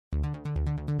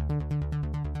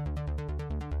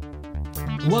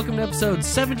Welcome to episode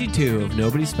 72 of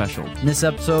Nobody Special. In this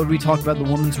episode, we talk about the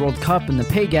Women's World Cup and the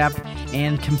pay gap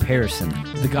and comparison.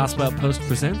 The Gospel Outpost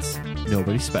presents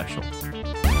Nobody Special.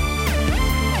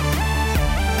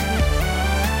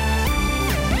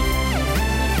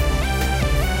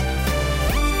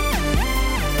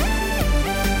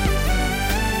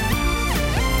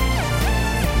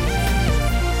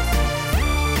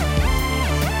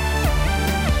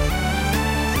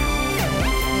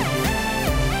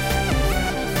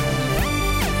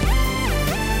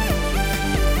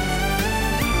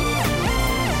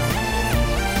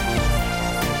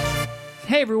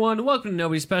 Hey everyone, welcome to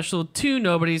Nobody Special, two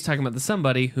nobodies talking about the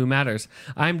somebody who matters.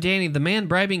 I'm Danny, the man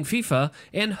bribing FIFA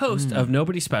and host of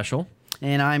Nobody Special.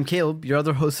 And I'm Caleb, your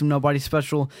other host of Nobody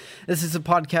Special. This is a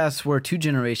podcast where two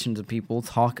generations of people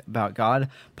talk about God,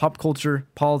 pop culture,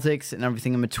 politics, and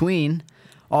everything in between,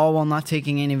 all while not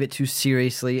taking any of it too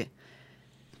seriously.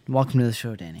 Welcome to the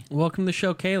show, Danny. Welcome to the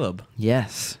show, Caleb.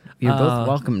 Yes, you're both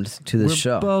welcomed to the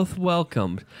show. We're both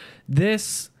welcomed.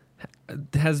 This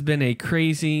has been a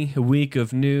crazy week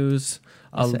of news.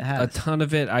 Yes, it has. A ton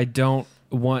of it I don't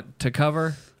want to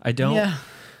cover. I don't. Yeah.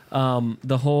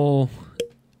 The whole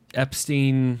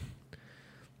Epstein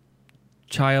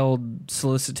child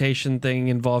solicitation thing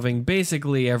involving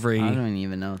basically every... I don't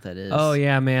even know what that is. Oh,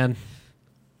 yeah, man.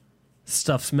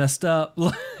 Stuff's messed up.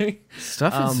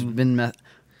 Stuff has been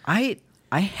I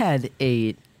had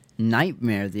a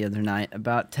nightmare the other night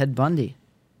about Ted Bundy.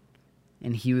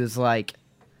 And he was like...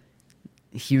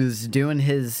 He was doing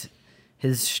his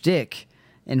shtick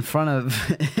in front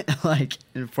of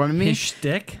me. His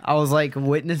shtick? I was like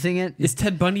witnessing it. Is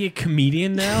Ted Bundy a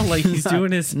comedian now? Like he's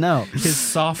doing his his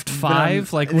soft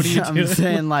five? Like what are you doing? I'm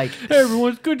saying like, hey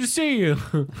everyone, it's good to see you.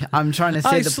 I'm trying to say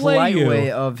I the slay polite you. way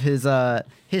of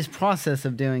his process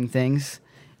of doing things,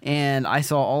 and I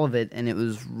saw all of it, and it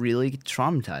was really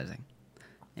traumatizing.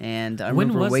 And I When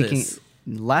remember was waking this?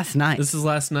 Last night. This is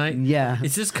last night? Yeah.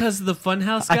 Is this because of the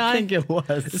Funhouse guy? I think it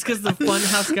was. It's because the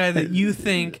Funhouse guy that you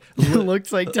think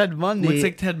looks like Ted Bundy. looks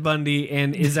like Ted Bundy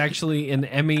and is actually an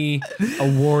Emmy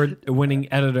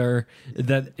award-winning editor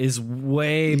that is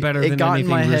way better than it got in anything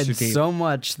my head Rooster Teeth. so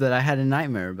much that I had a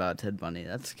nightmare about Ted Bundy.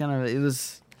 That's kind of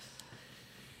it's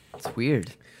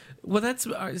weird. Well, that's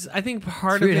I think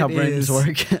part It's weird of how it brains is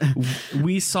work.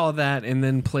 we saw that and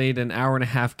then played an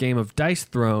hour-and-a-half game of Dice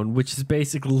Throne, which is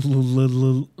basically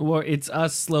well, it's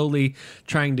us slowly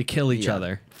trying to kill each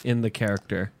other in the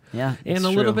character. Yeah, And it's a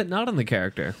little true. bit not on the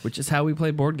character, which is how we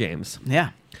play board games. Yeah.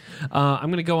 I'm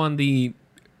going to go on the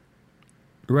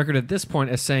record at this point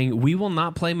as saying we will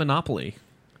not play Monopoly.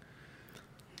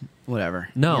 Whatever.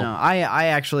 No. You know, I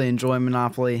actually enjoy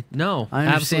Monopoly. No, I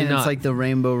absolutely understand not. it's like the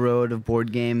rainbow road of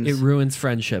board games. It ruins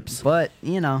friendships. But,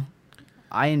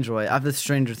 I enjoy it. I have the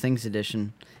Stranger Things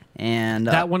edition, and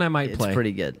That one I might play. It's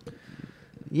pretty good.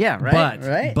 Yeah,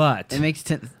 right? But it makes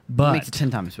it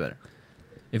 10 times better.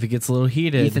 if it gets a little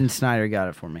heated, Ethan Snyder got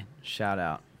it for me. Shout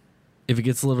out. if it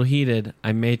gets a little heated,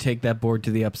 I may take that board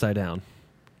to the upside down.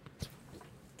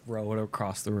 Throw it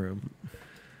across the room.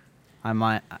 I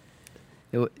might...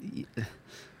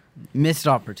 missed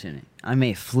opportunity. I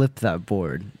may flip that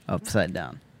board upside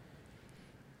down.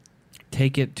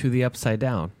 Take it to the upside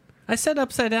down. I said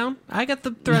upside down. I got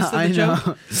the thrust of the I joke.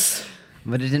 know.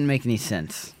 But it didn't make any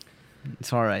sense.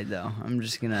 It's all right, though. I'm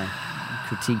just going to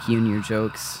critique you and your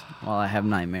jokes while I have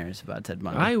nightmares about Ted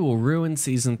Bundy. I will ruin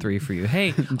season 3 for you.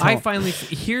 Hey, I finally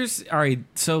here's all right.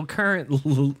 So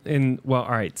all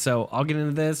right. So I'll get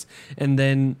into this and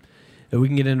then we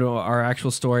can get into our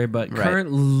actual story. But Right.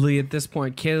 currently at this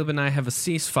point, Caleb and I have a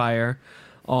ceasefire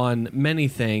on many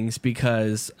things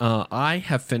because I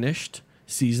have finished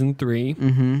season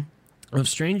 3 of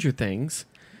Stranger Things,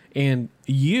 and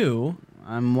you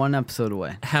I'm one episode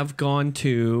away. have gone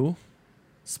to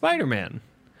Spider-Man.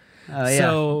 Oh, yeah.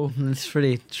 So that's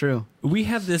pretty true. we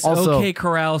have this Also- OK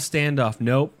Corral standoff.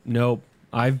 Nope.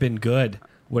 I've been good.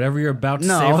 Whatever you're about to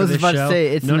No, say I for was this about show. to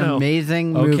say it's an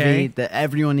amazing movie Okay. that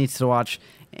everyone needs to watch.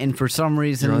 And for some You're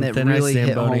reason, on it thin ice, really hit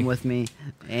Zamboni. home with me.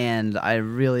 And I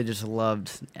really just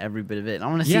loved every bit of it. I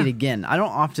want to see Yeah. it again. I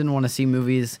don't often want to see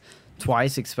movies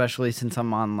twice, especially since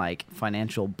I'm on like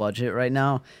financial budget right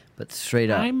now. But straight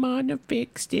up. I'm on a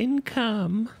fixed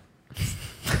income.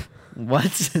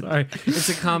 What? Sorry, it's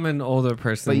a common older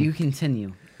person. But you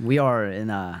continue. We are in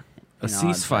a a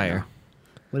ceasefire,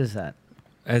 What is that?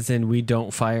 as in we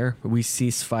don't fire, we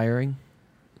cease firing.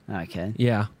 Okay.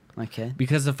 Yeah, Okay.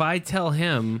 because if I tell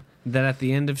him that at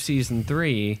the end of season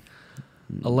 3,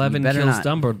 11 better kills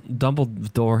not.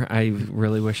 Dumbledore, I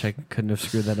really wish I couldn't have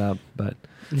screwed that up, but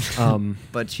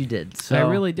But she did. So I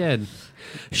really did.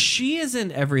 She is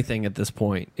in everything at this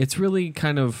point. It's really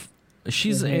kind of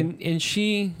She's and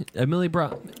she Millie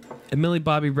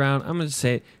Bobby Brown. I'm gonna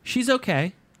say it. She's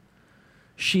okay.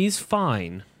 She's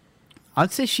fine.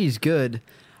 I'd say she's good.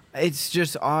 It's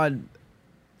just odd.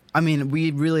 I mean,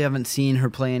 we really haven't seen her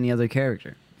play any other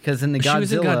character because in the She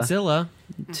was in Godzilla.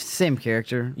 same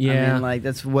character. I Yeah. mean, like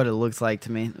that's what it looks like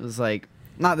to me. It was like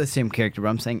not the same character, but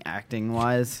I'm saying acting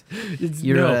wise. It's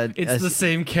You're the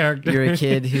same character. You're a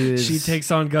kid who's She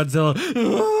takes on Godzilla.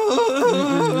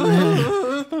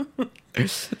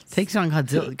 takes on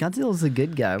Godzilla. Godzilla's a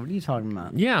good guy. What are you talking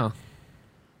about? Yeah.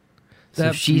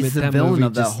 So she's the villain movie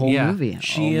of that whole movie.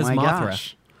 She Oh is my Mothra.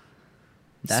 gosh.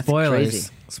 That's Spoilers. crazy.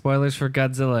 Spoilers for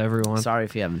Godzilla, everyone. Sorry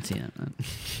if you haven't seen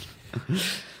it.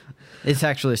 It's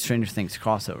actually a Stranger Things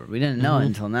crossover. We didn't know it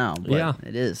until now, but Yeah.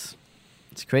 it is.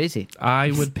 It's crazy. I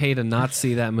would pay to not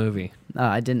see that movie.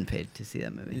 I didn't pay to see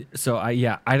that movie. So I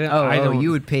don't. Oh,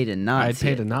 you would pay to not I'd see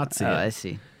pay it. to not see Oh, it. I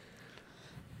see.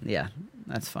 Yeah,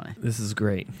 that's funny. This is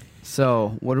great.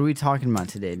 So, what are we talking about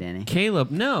today, Danny?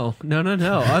 Caleb, no.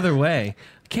 Other way.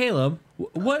 Caleb,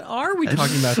 what are we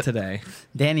talking about today?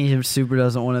 Danny super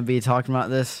doesn't want to be talking about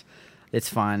this. It's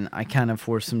fine. I kind of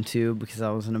forced him to because I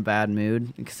was in a bad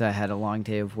mood because I had a long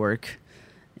day of work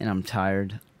and I'm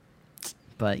tired.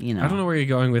 But, you know. I don't know where you're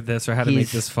going with this or how to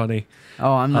make this funny.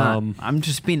 Oh, I'm not. I'm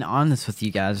just being honest with you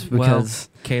guys because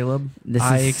Caleb, this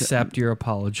I is- accept your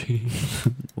apology.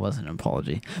 it wasn't an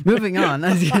apology. Moving on.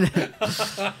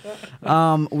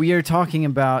 We are talking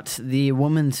about the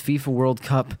Women's FIFA World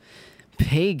Cup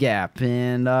pay gap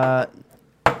and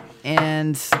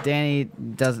Danny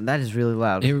doesn't. That is really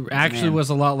loud. It actually Man. was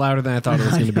a lot louder than I thought it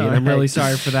was I going to be. know, And I'm really right?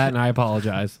 sorry for that, and I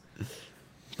apologize.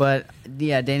 But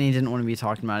yeah, Danny didn't want to be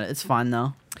talking about it. It's fine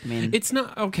though. I mean, It's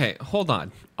not okay. Hold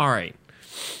on. All right.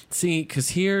 See, because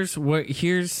here's.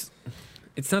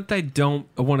 It's not that I don't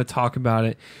want to talk about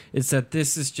it. It's that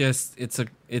this is just.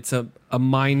 It's a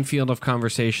minefield of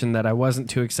conversation that I wasn't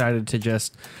too excited to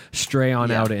just stray on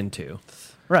Yeah. out into.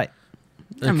 right.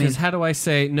 I mean, Because how do I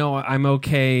say no? I'm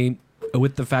okay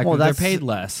with the fact Well, that they're that's- paid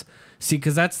less. See,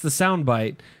 because that's the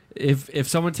soundbite. If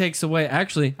someone takes away,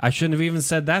 actually, I shouldn't have even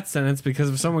said that sentence because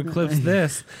if someone clips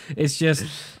this, it's just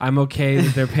I'm okay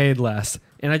that they're paid less.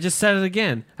 And I just said it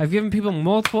again. I've given people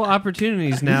multiple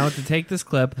opportunities now to take this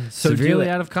clip So do severely it.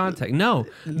 out of context. No.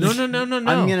 I'm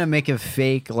gonna make a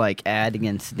fake like ad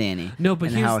against Danny. No, but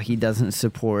and here's- how he doesn't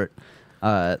support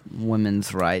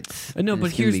women's rights. No, and but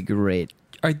it's gonna here's- be great.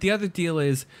 All right, the other deal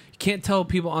is you can't tell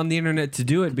people on the internet to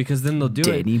do it because then they'll do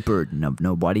it. Danny Burton of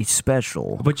Nobody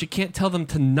Special But you can't tell them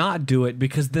to not do it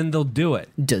because then they'll do it.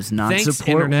 does not Thanks,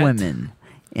 support Internet. women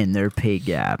in their pay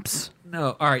gaps.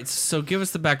 No, all right. So give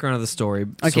us the background of the story.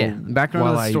 Okay, so background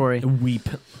of while the story. I weep.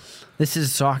 This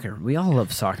is soccer. We all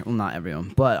love soccer. Well, not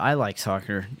everyone, but I like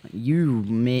soccer. You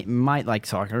might like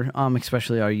soccer,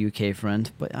 especially our UK friend.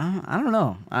 But I don't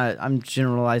know. I'm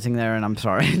generalizing there, and I'm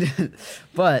sorry.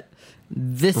 But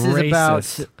this is about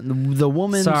Racist. the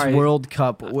Women's Sorry. World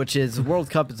Cup, which is World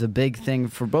Cup is a big thing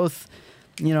for both,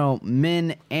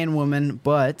 men and women.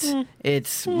 But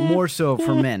it's more so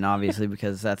for men, obviously,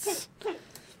 because that's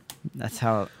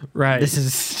how Right. this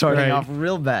is starting Right. off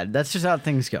real bad. That's just how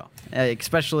things go.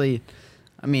 Especially,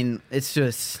 I mean, it's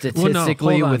just Well, no,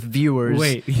 statistically hold on. with viewers.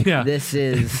 Wait, yeah. This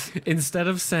is. Instead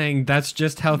of saying that's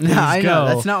just how things No, I go, know.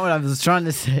 That's not what I was trying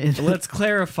to say. let's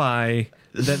clarify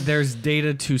that there's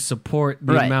data to support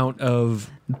the Right. amount of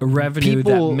revenue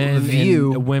People that men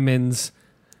view- and women's.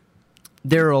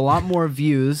 There are a lot more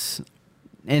views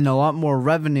and a lot more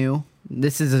revenue.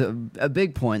 This is a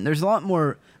big point. There's a lot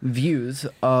more views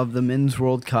of the Men's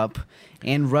World Cup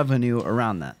and revenue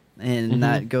around that. And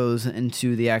that goes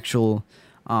into the actual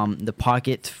the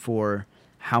pocket for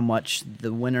how much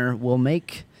the winner will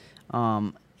make.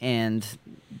 And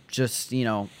just,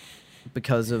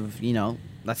 because of,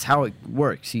 that's how it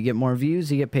works. You get more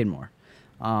views, you get paid more.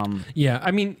 Yeah, I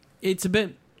mean, it's a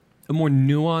bit more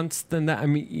nuanced than that. I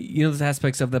mean, there's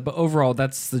aspects of that, but overall,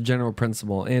 that's the general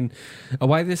principle. And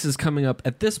why this is coming up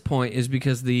at this point is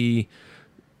because the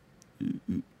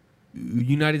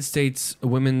United States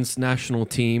women's national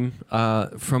team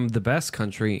from the best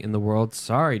country in the world,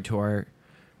 sorry to our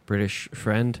British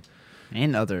friend,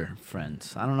 And other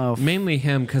friends. I don't know if... mainly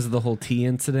him because of the whole tea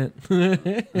incident.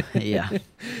 Yeah.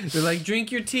 They're like,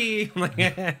 drink your tea. I'm like,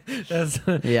 that's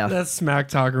Yeah. that's smack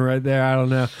talking right there. I don't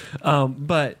know.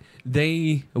 But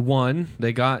they won.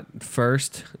 They got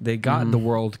first. They got the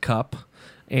World Cup,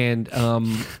 and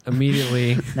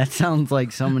immediately. That sounds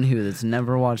like someone who has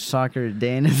never watched soccer a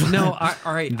day in his life. No,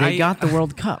 all right. They got the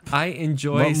World Cup. I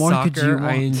enjoy What more could you soccer.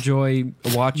 I want? enjoy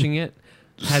watching it.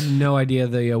 Had no idea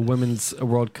the women's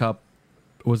World Cup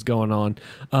was going on.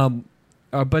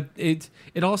 But it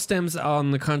all stems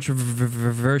on the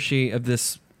controversy of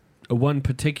this one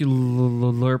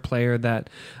particular player that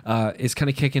is kind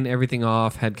of kicking everything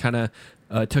off. Had kind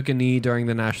of took a knee during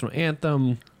the national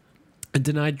anthem,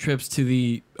 denied trips to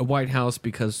the White House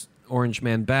because Orange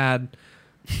Man bad.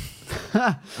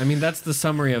 I mean, that's the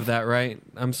summary of that, right?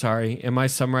 I'm sorry. Am I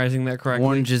summarizing that correctly?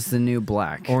 Orange is the new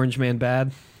black. Orange Man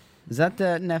bad. Is that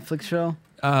the Netflix show?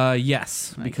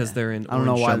 Yes, because Okay. they're in. I don't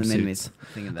know orange why they made me jumpsuits.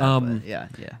 think of that. But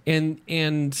yeah.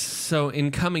 And so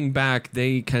in coming back,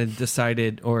 they kind of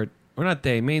decided, or not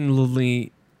they,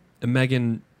 mainly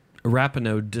Megan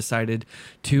Rapinoe decided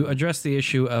to address the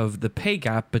issue of the pay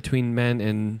gap between men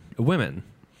and women.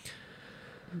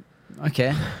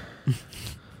 Okay.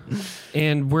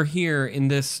 And we're here in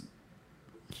this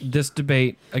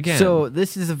debate again. So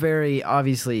this is a very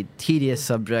obviously tedious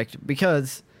subject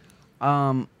because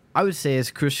I would say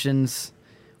as Christians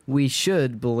we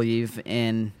should believe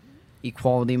in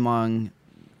equality among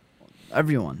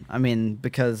everyone. I mean,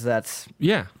 because that's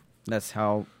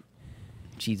how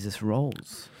Jesus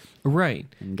rolls. Right.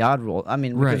 And God rolls. I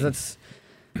mean, because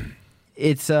Right.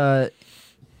 it's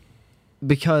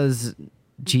because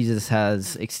Jesus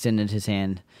has extended his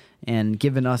hand and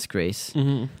given us grace.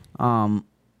 Mm-hmm.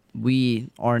 We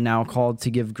are now called to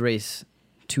give grace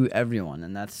to everyone,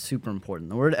 and that's super important.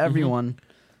 The word "everyone"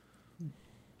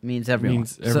 means everyone.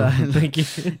 Means everyone. Thank you.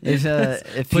 If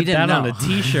Put you didn't that on know. a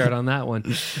T-shirt on that one.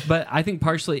 But I think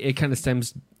partially it kind of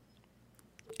stems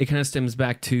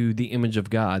back to the image of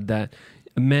God, that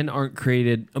men aren't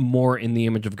created more in the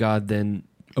image of God than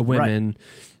women.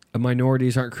 Right.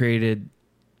 Minorities aren't created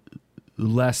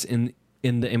less in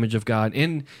the image of God.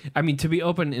 And I mean, to be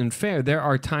open and fair, there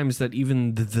are times that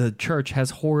even the church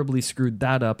has horribly screwed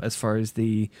that up as far as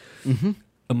the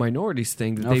minorities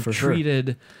thing, that they've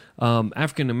treated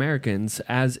African Americans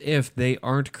as if they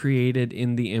aren't created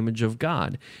in the image of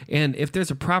God. And if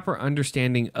there's a proper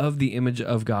understanding of the image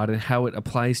of God and how it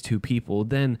applies to people,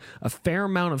 then a fair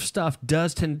amount of stuff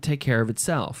does tend to take care of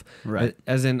itself. Right.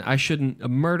 As in, I shouldn't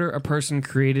murder a person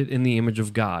created in the image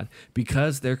of God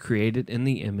because they're created in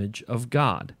the image of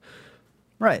God.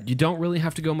 Right. You don't really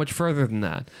have to go much further than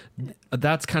that.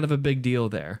 That's kind of a big deal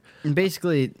there. And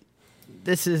basically,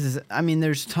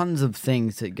 there's tons of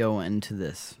things that go into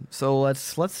this. So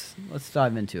let's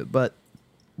dive into it. But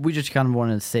we just kind of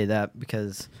wanted to say that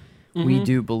because we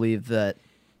do believe that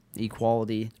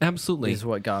equality absolutely is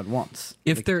what God wants.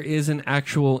 If there is an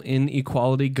actual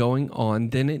inequality going on,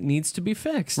 then it needs to be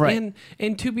fixed. Right.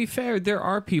 And to be fair, there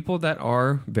are people that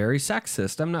are very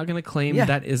sexist. I'm not going to claim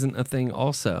that isn't a thing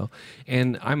also.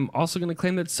 And I'm also going to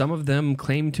claim that some of them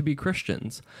claim to be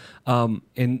Christians.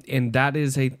 And that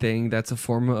is a thing, that's a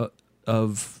form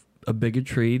of a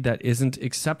bigotry that isn't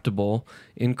acceptable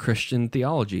in Christian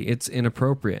theology. It's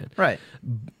inappropriate. Right.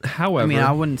 However,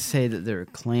 I wouldn't say that they're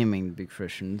claiming to be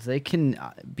Christians. They can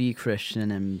be Christian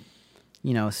and,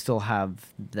 still have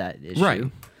that issue. right.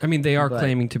 I mean, they are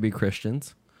claiming to be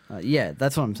Christians. Yeah,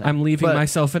 that's what I'm saying. I'm leaving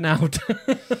myself an out.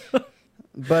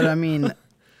 But I mean,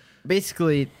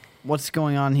 basically, what's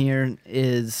going on here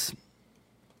is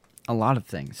a lot of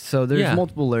things. So there's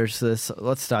multiple layers to this.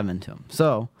 Let's dive into them.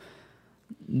 So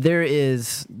there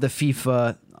is the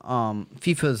FIFA.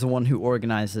 FIFA is the one who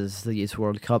organizes these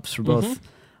World Cups for both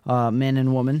men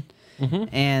and women,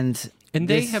 and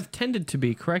they have tended to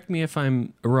be, correct me if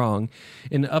I'm wrong,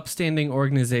 an upstanding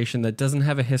organization that doesn't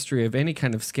have a history of any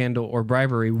kind of scandal or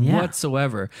bribery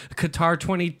whatsoever. Qatar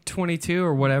 2022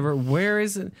 or whatever, where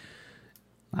is it?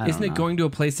 Isn't it going to a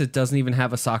place that doesn't even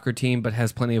have a soccer team but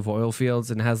has plenty of oil fields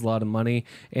and has a lot of money?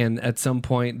 And at some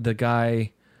point, the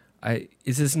guy,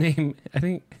 is his name? I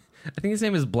think his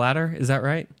name is Blatter. Is that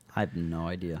right? I have no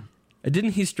idea.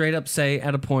 Didn't he straight up say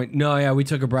at a point, no, yeah, we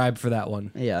took a bribe for that one.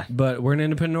 Yeah. But we're an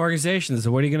independent organization, so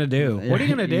what are you going to do? What are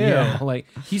you going to do? Yeah. Like,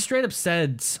 he straight up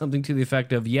said something to the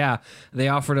effect of, yeah, they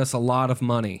offered us a lot of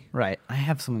money. Right. I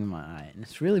have something in my eye, and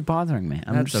it's really bothering me.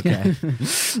 That's okay.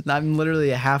 I'm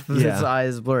literally half of his eye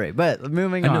is blurry. But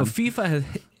moving on. I know, FIFA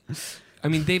has...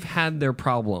 they've had their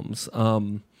problems.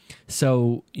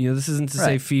 So, this isn't to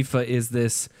say FIFA is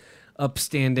this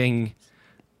upstanding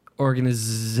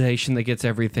organization that gets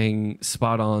everything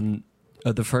spot on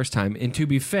the first time. And to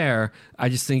be fair, I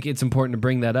just think it's important to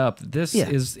bring that up. This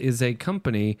is a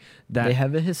company that they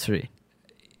have a history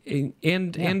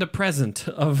and a present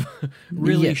of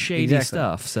really shady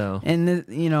stuff. So, and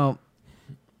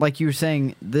like you were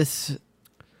saying, this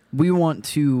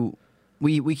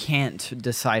we can't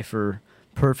decipher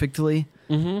perfectly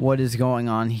what is going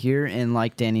on here. And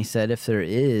like Danny said, if there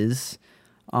is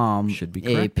should be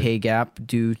a pay gap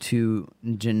due to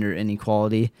gender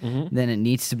inequality, then it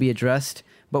needs to be addressed.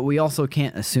 but we also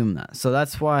can't assume that. So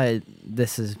that's why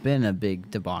this has been a big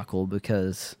debacle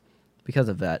because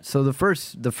of that. So the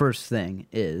first thing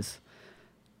is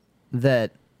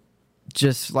that,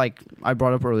 just like I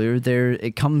brought up earlier,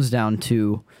 it comes down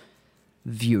to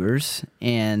viewers,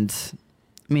 and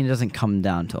I mean, it doesn't come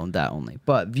down to that only,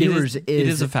 but viewers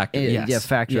is a factor. Yeah,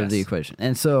 factor of the equation.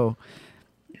 And so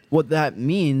what that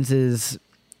means is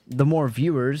the more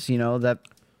viewers, that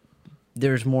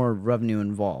there's more revenue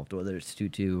involved, whether it's due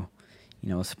to,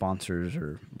 sponsors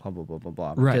or blah, blah, blah, blah,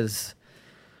 blah. Right. Because,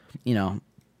 I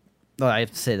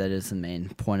have to say that is the main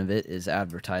point of it, is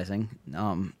advertising.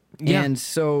 And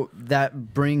so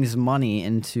that brings money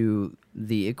into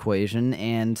the equation,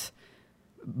 and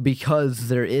because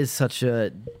there is such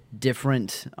a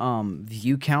different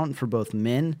view count for both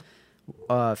men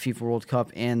FIFA World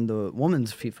Cup and the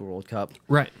women's FIFA World Cup,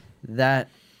 right? That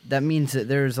means that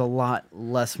there's a lot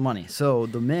less money. So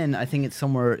the men, I think it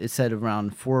said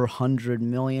around $400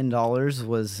 million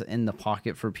was in the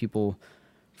pocket for people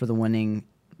for the winning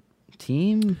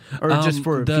team, or just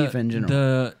for FIFA in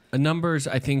general. The numbers,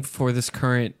 I think, for this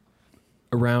current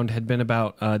round had been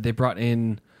about they brought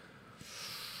in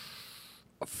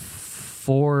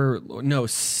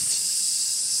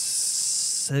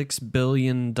 $6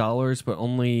 billion, but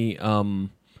only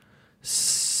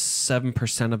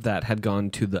 7% of that had gone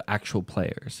to the actual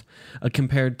players,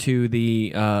 compared to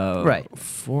the right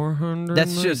 400.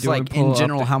 That's just like in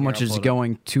general how much is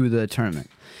going to the tournament.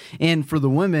 And for the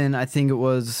women, I think it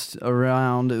was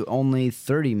around only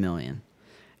 30 million,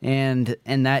 and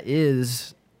that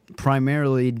is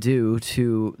primarily due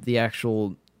to the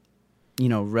actual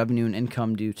revenue and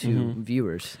income due to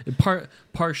viewers.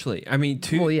 Partially. I mean,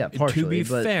 partially, to be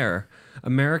fair,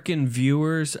 American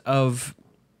viewers of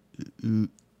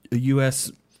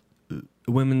U.S.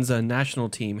 women's national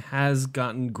team has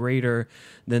gotten greater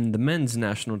than the men's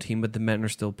national team, but the men are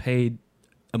still paid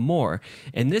more.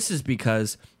 And this is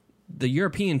because the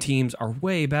European teams are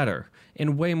way better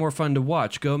and way more fun to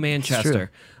watch. Go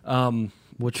Manchester.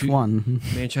 Which one?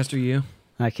 Manchester U.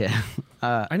 Okay.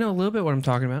 I know a little bit what I'm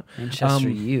talking about. Manchester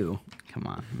U. Come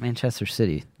on. Manchester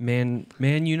City. Man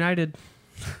United.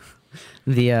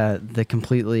 The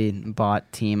completely bought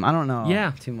team. I don't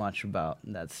know too too much about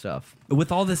that stuff.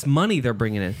 With all this money they're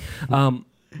bringing in.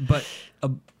 But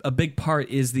a big part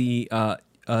is the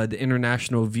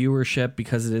international viewership,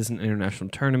 because it is an international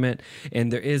tournament,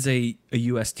 and there is a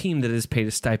U.S. team that is paid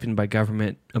a stipend by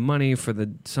government money for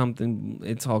something.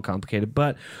 It's all complicated,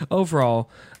 but overall,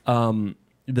 the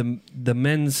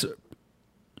men's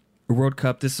World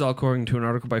Cup. This is all according to an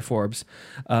article by Forbes.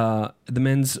 The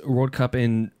men's World Cup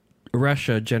in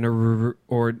Russia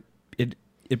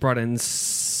it brought in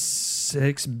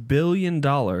 $6 billion,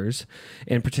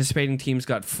 and participating teams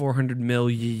got $400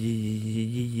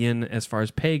 million as far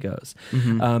as pay goes.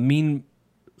 Meanwhile,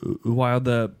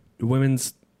 the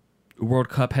women's World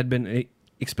Cup had been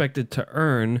expected to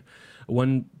earn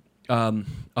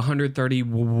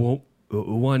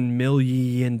 $131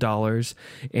 million,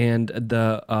 and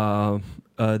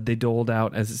they doled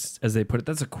out, as they put it.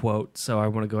 That's a quote, so I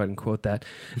want to go ahead and quote that.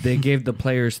 They gave the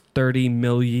players $30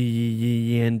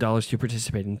 million to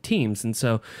participating teams, and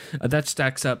so that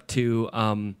stacks up to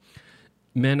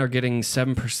men are getting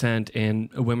 7%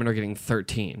 and women are getting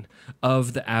 13%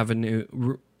 of the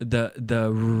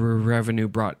revenue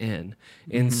brought in,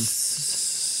 and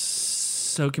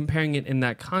so comparing it in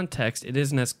that context, it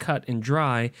isn't as cut and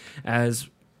dry as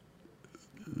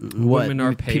what women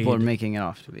are paid. People are making it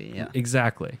off to be. Yeah,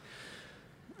 exactly.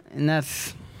 And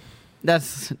that's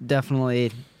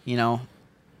definitely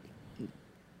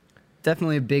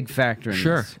definitely a big factor in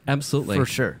this. Absolutely, for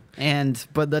sure.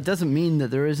 But that doesn't mean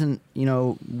that there isn't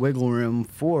wiggle room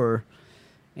for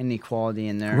inequality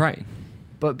in there, right?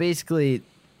 But basically,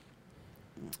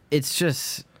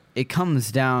 it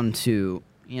comes down to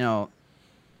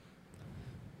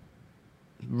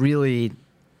really,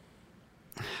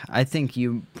 I think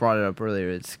you brought it up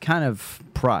earlier. It's kind of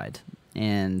pride,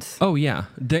 and you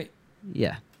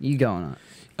going on.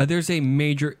 There's a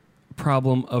major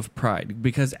problem of pride,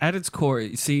 because at its core,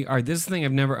 this is the thing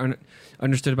I've never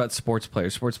understood about sports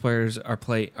players. Sports players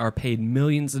are paid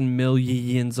millions and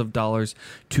millions of dollars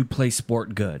to play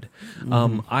sport good.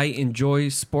 I enjoy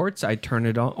sports. I turn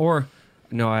it on, or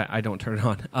no, I don't turn it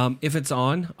on. If it's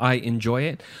on, I enjoy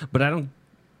it, but I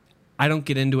don't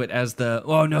get into it as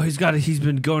he's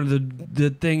been going to the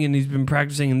thing and he's been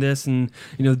practicing this, and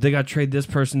they got to trade this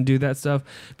person, do that stuff,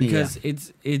 because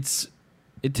it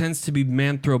tends to be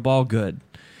man throw ball good,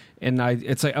 and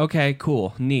it's like, okay,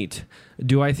 cool, neat.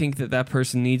 Do I think that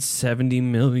person needs $70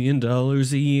 million a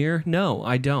year? No,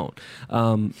 I don't.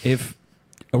 If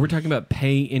we're talking about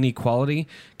pay inequality.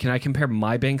 Can I compare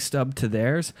my bank stub to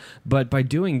theirs? But by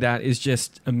doing that is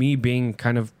just me being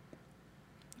kind of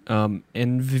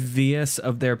envious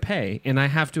of their pay, and I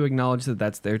have to acknowledge that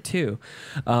that's there too.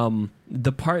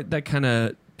 The part that kind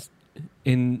of,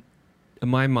 in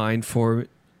my mind, for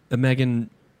Megan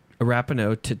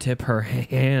Rapinoe to tip her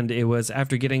hand, it was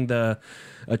after getting a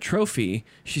trophy,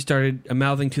 she started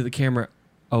mouthing to the camera,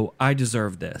 "Oh, I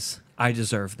deserve this. I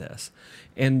deserve this,"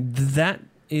 and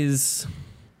that's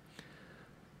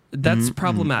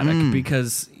problematic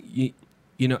because.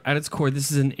 At its core,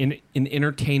 this is an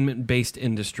entertainment-based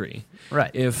industry.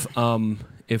 Right. If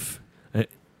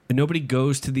nobody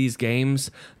goes to these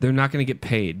games, they're not going to get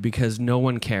paid because no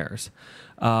one cares.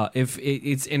 If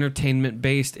it's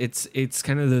entertainment-based, it's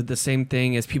kind of the same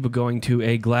thing as people going to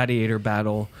a gladiator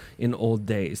battle in old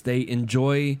days. They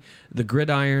enjoy the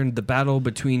gridiron, the battle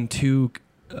between two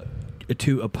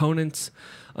opponents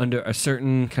under a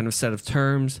certain kind of set of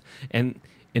terms, and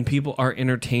people are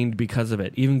entertained because of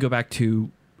it. Even go back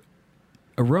to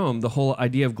Rome, the whole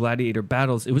idea of gladiator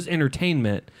battles, it was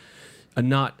entertainment,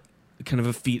 not kind of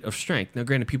a feat of strength. Now,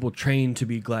 granted, people trained to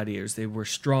be gladiators. They were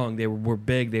strong. They were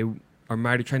big. They are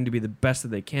mighty, trying to be the best that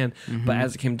they can. Mm-hmm. But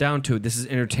as it came down to it, this is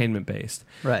entertainment-based.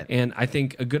 Right. And I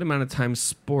think a good amount of times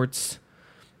sports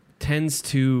tends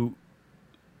to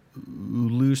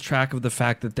lose track of the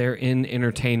fact that they're in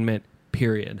entertainment,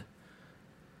 period.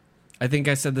 I think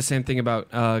I said the same thing about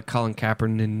Colin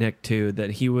Kaepernick, too,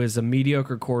 that he was a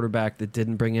mediocre quarterback that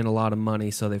didn't bring in a lot of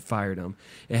money, so they fired him.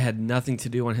 It had nothing to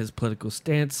do on his political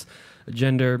stance,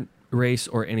 gender, race,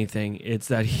 or anything. It's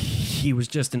that he was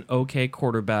just an okay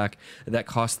quarterback that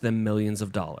cost them millions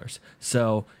of dollars.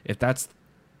 So if that's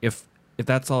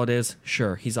all it is,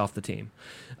 sure, he's off the team.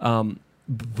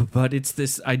 But it's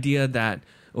this idea that,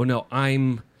 oh, no,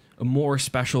 I'm more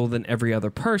special than every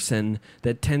other person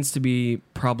that tends to be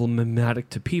problematic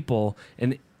to people,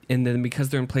 and then because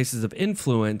they're in places of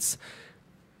influence,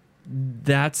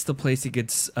 that's the place it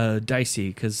gets dicey,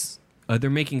 because they're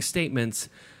making statements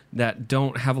that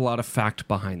don't have a lot of fact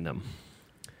behind them.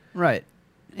 Right.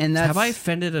 And that's... Have I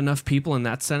offended enough people in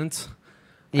that sense?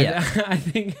 Yeah. I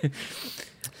think,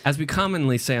 as we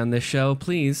commonly say on this show,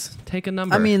 please take a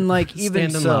number. I mean, like, even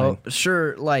Stand in so, line.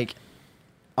 sure, like,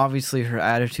 obviously her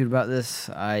attitude about this,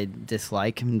 I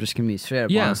dislike. I'm just going to be straight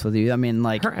up honest with you. I mean,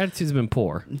 like... Her attitude's been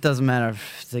poor. It doesn't matter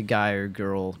if it's a guy or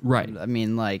girl. Right. I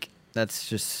mean, like, that's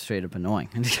just straight up annoying.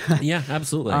 Yeah,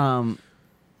 absolutely.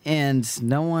 And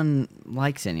no one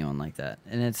likes anyone like that.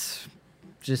 And it's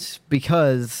just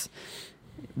because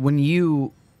when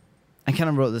you... I kind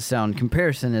of wrote this down.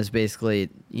 Comparison is basically,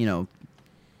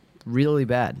 really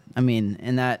bad. I mean,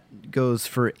 and that goes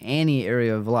for any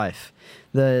area of life.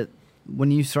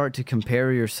 When you start to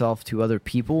compare yourself to other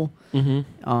people,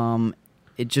 mm-hmm.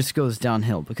 It just goes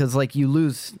downhill because, like, you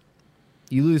lose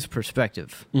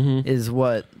perspective. Mm-hmm. Is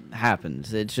what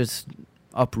happens. It just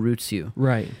uproots you,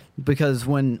 right? Because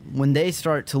when they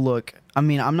start to look, I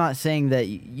mean, I'm not saying that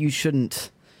you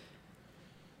shouldn't.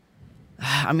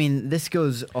 I mean, this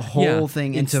goes a whole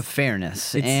thing into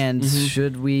fairness, and mm-hmm.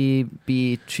 should we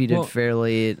be treated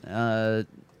fairly? And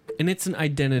it's an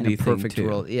identity in a perfect thing too.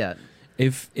 world, yeah.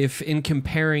 If in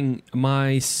comparing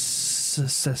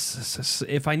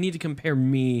if I need to compare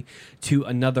me to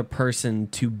another person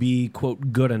to be,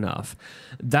 quote, good enough,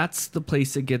 that's the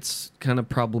place it gets kind of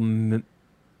problematic.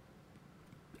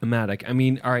 I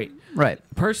mean, all right. Right.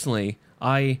 Personally,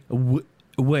 I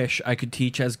wish I could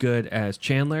teach as good as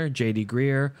Chandler, J.D.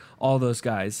 Greer, all those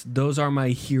guys. Those are my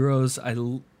heroes.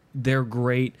 They're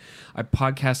great. I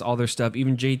podcast all their stuff.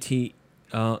 Even JT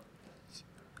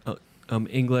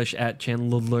English at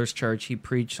Chandler's Church. He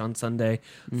preached on Sunday.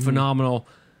 Mm-hmm. Phenomenal.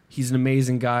 He's an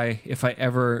amazing guy. If I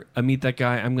ever meet that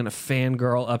guy, I'm going to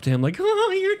fangirl up to him like,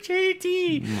 oh, you're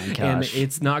JT. Oh my gosh. And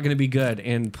it's not going to be good.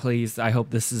 And please, I hope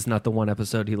this is not the one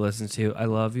episode he listens to. I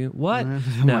love you. What? Oh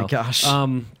no. my gosh.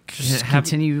 Just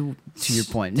continue to your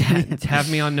point. Have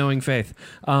me on Knowing Faith.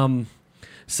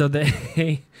 So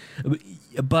they,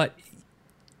 but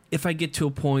if I get to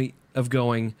a point of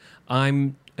going,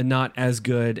 I'm not as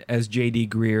good as J.D.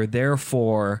 Greer,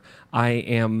 therefore I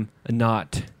am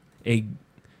not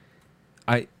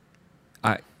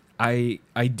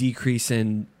I decrease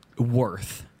in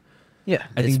worth. Yeah,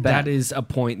 I think that is a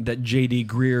point that J.D.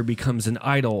 Greer becomes an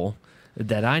idol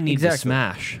that I need to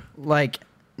smash. Like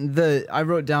I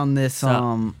wrote down this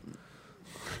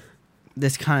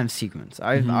this kind of sequence.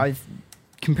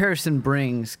 Comparison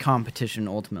brings competition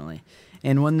ultimately,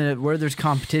 and where there's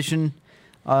competition,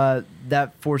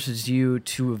 that forces you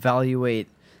to evaluate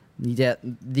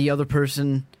the other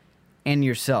person and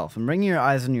yourself. And bringing your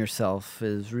eyes on yourself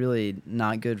is really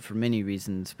not good for many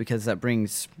reasons, because that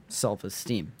brings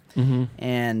self-esteem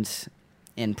and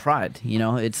pride. You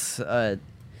know, it's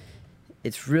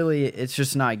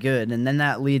just not good. And then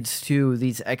that leads to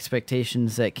these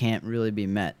expectations that can't really be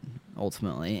met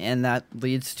ultimately. And that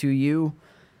leads to you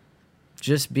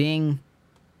just being,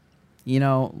 you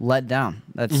know, let down.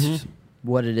 That's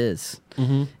what it is.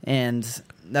 And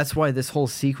that's why this whole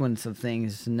sequence of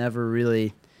things never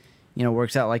really, you know,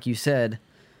 works out. Like you said,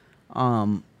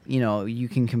 you know, you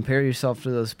can compare yourself to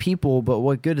those people, but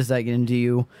what good is that going to do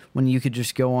you when you could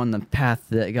just go on the path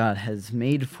that God has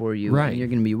made for you? Right. And you're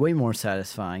going to be way more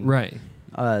satisfying. Right.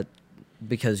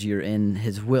 Because you're in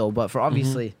his will. But for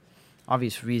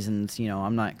obvious reasons, you know,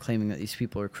 I'm not claiming that these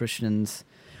people are Christians,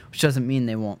 which doesn't mean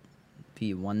they won't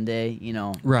be one day, you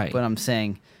know. Right. But I'm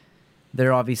saying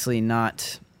they're obviously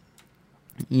not,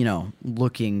 you know,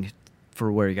 looking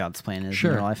for where God's plan is in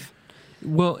their life.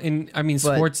 Well, and I mean,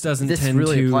 But sports doesn't this tend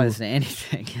really to applies to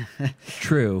anything.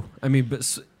 True. I mean, but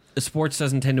sports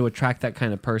doesn't tend to attract that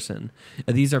kind of person.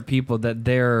 These are people that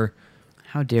they're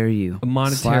How dare you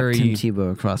monetary slap Tim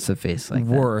Tebow across the face like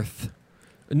worth.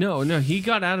 No, he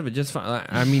got out of it just fine.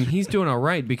 I mean, he's doing all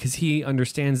right because he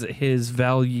understands that his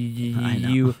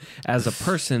value as a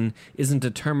person isn't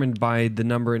determined by the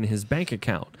number in his bank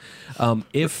account.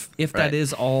 If that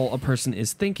is all a person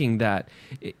is thinking, that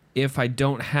if I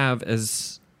don't have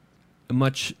as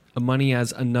much money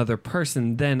as another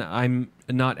person, then I'm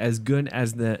not as good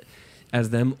as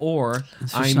them, or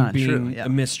I'm being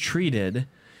mistreated.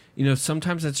 You know,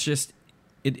 sometimes it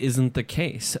isn't the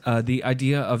case. The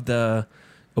idea of a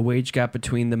wage gap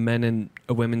between the men and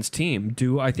a women's team.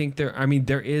 I think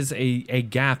there is a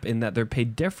gap in that they're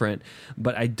paid different,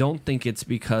 but I don't think it's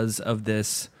because of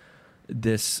this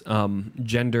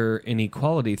gender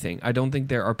inequality thing. I don't think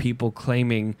there are people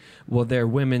claiming, well, their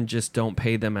women just don't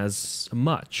pay them as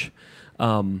much.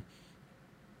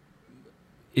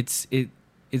 It's a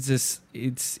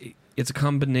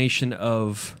combination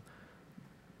of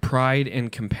pride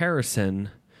and comparison,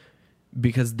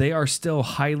 because they are still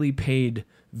highly paid,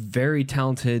 very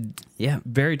talented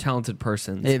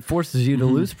persons. It forces you to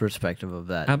lose perspective of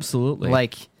that. Absolutely.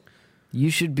 Like, you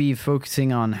should be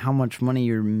focusing on how much money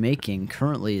you're making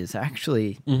currently is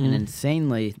actually an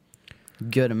insanely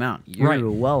good amount.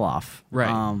 You're well off. Right.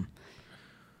 I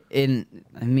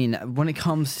mean, when it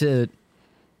comes to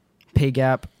pay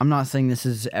gap, I'm not saying this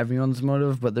is everyone's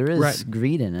motive, but there is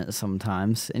greed in it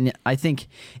sometimes. And I think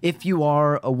if you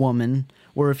are a woman,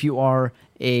 or if you are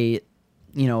a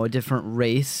different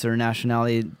race or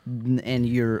nationality, and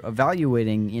you're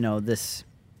evaluating, you know, this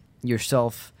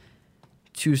yourself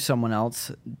to someone else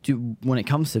when it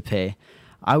comes to pay,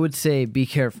 I would say be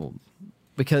careful,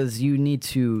 because you need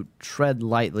to tread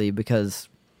lightly, because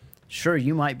sure,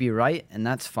 you might be right, and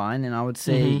that's fine, and I would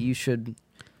say you could,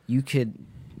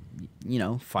 you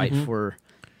know, fight for,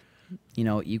 you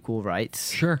know, equal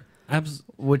rights. Sure.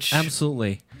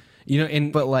 Absolutely. You know,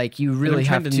 but like, you really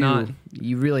have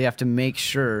to make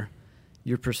sure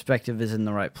your perspective is in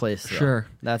the right place. Though. Sure.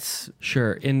 That's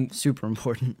super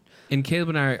important. And Caleb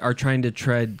and I are trying to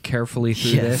tread carefully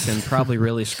through this, and probably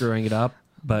really screwing it up,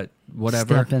 but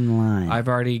whatever. Step in line. I've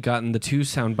already gotten the 2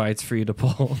 sound bites for you to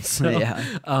pull. So,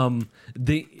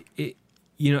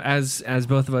 you know, as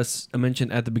both of us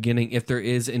mentioned at the beginning, if there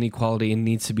is inequality, it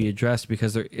needs to be addressed,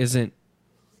 because there isn't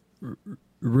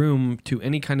room to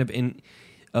any kind of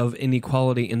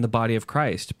inequality in the body of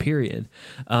Christ, period.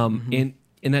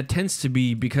 And that tends to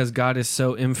be because God is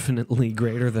so infinitely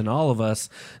greater than all of us,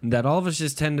 that all of us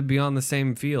just tend to be on the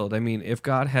same field. I mean, if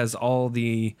God has all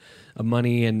the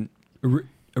money and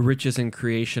riches and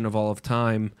creation of all of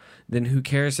time, then who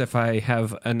cares if I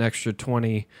have an extra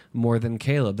 20 more than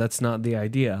Caleb? That's not the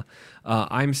idea.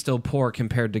 I'm still poor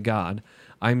compared to God.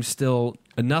 I'm still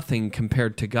nothing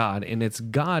compared to God, and it's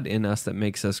God in us that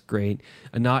makes us great,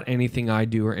 and not anything I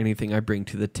do or anything I bring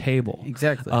to the table.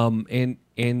 Exactly.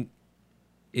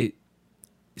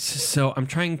 So I'm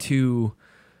trying to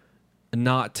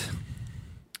not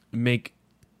make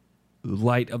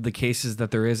light of the cases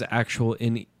that there is actual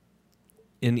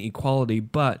inequality,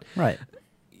 but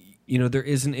you know, there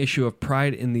is an issue of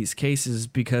pride in these cases,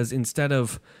 because instead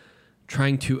of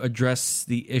trying to address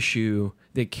the issue,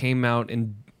 they came out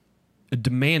and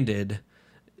demanded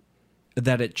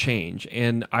that it change.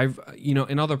 And I've, you know,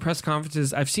 in other press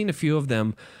conferences, I've seen a few of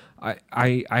them.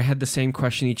 I had the same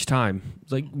question each time.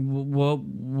 It's like,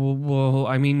 well,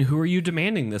 I mean, who are you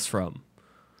demanding this from?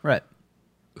 Right.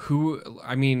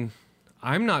 I mean,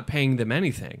 I'm not paying them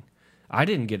anything. I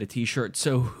didn't get a T-shirt,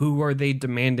 so who are they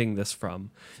demanding this from?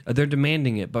 They're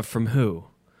demanding it, but from who?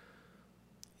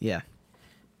 Yeah.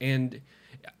 and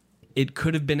it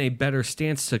could have been a better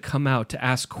stance to come out, to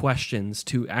ask questions,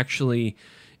 to actually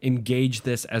engage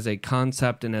this as a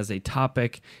concept and as a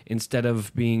topic, instead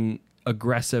of being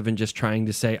aggressive and just trying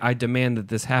to say, I demand that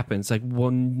this happens. Like, well,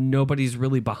 nobody's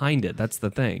really behind it. That's the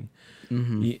thing.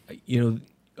 You know,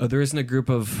 there isn't a group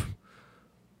of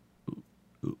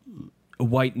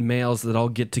white males that all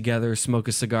get together, smoke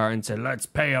a cigar, and say, let's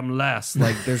pay them less.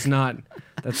 Like, that's not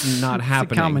happening.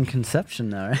 It's a common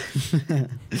conception, though, right?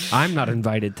 I'm not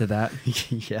invited to that.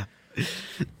 Yeah.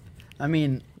 I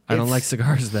mean, I don't like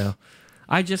cigars, though.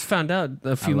 I just found out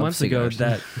a few months ago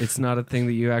that it's not a thing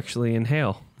that you actually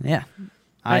inhale. Yeah.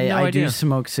 I do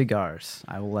smoke cigars.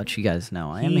 I will let you guys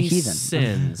know. I am a heathen.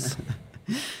 Sins.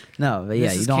 No, but yeah,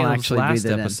 this you is don't Caleb's actually last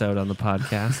breathe it episode on the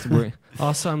podcast.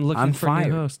 I'm looking for a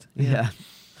new host. Yeah.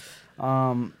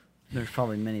 There's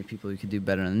probably many people who could do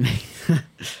better than me.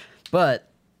 But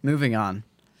moving on.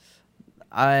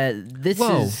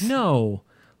 No.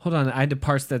 Hold on. I had to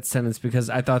parse that sentence because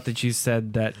I thought that you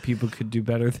said that people could do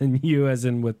better than you, as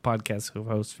in with podcast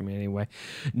co-hosts for me anyway.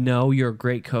 No, you're a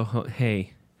great co-host.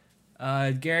 Hey.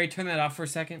 Gary, turn that off for a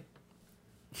second.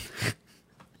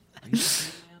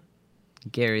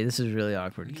 Gary, this is really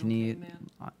awkward. Can you,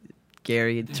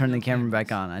 Gary, turn the camera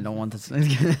back on? I don't want this.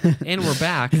 And we're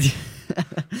back.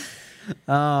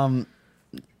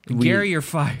 Gary, you're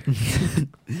fired.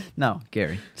 No,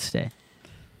 Gary, stay.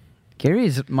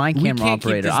 Gary's my camera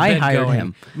operator. I hired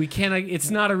him. We can't.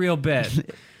 It's not a real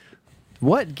bit.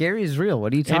 What? Gary's real.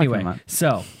 What are you talking about?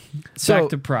 So back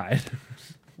to Pride.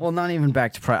 Well, not even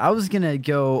back to Pride. I was gonna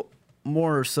go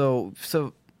more so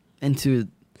into.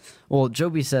 Well,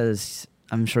 Joby says,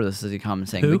 I'm sure this is a common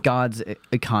saying, Who? but God's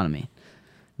economy.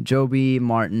 Joby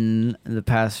Martin, the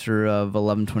pastor of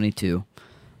 1122,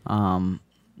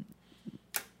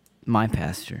 my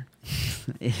pastor.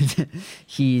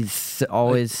 He's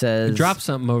always says, drop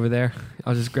something over there.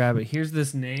 I'll just grab it. Here's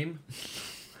this name.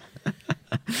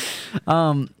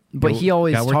 But he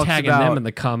always we're talks tagging about them in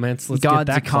the comments. Let's God's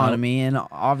get that economy, and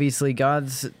obviously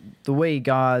the way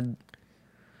God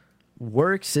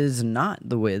works is not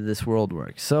the way this world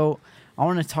works. So I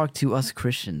want to talk to us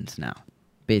Christians now,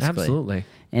 basically. Absolutely.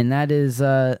 And that is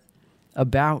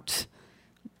about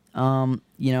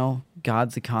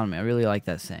God's economy. I really like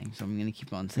that saying, so I'm going to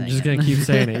keep on saying it. I'm just going to keep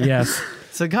saying it, yes.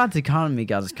 So God's economy,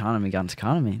 God's economy, God's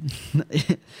economy.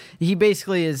 He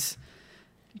basically is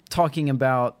talking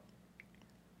about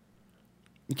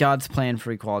God's plan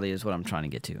for equality is what I'm trying to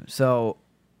get to. So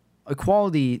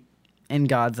equality in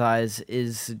God's eyes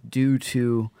is due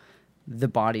to the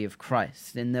body of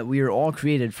Christ, and that we are all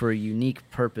created for a unique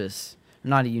purpose.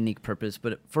 Not a unique purpose,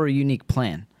 but for a unique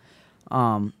plan.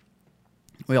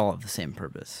 We all have the same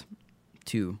purpose,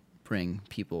 to bring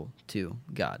people to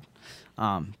God,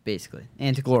 basically,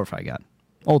 and to glorify God,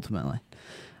 ultimately.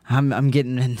 I'm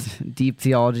getting into deep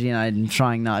theology, and I'm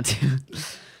trying not to.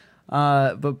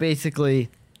 But basically,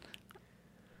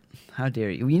 how dare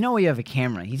you? You know you have a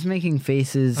camera. He's making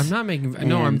faces. I'm not making...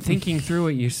 No, I'm thinking through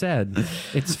what you said.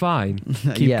 It's fine.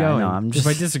 Keep going. No, if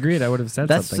I disagreed, I would have said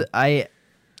something.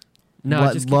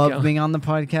 Just love being on the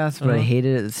podcast, but I hate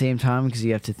it at the same time because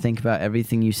you have to think about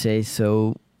everything you say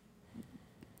so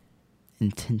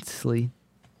intensely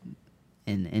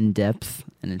and in depth,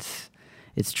 and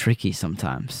it's tricky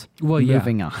sometimes. Well,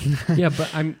 moving on. Yeah,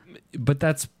 but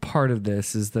that's part of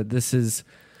this, is that this is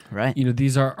right.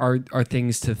 These are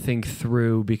things to think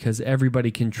through, because everybody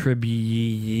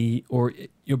contributes or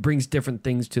brings different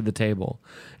things to the table.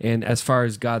 And as far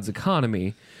as God's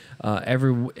economy,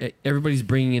 everybody's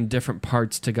bringing in different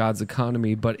parts to God's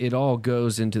economy, but it all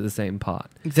goes into the same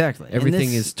pot. Exactly.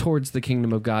 Everything is towards the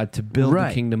kingdom of God, to build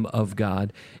the kingdom of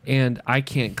God. And I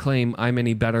can't claim I'm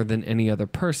any better than any other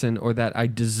person, or that I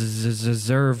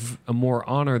deserve a more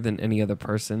honor than any other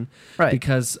person,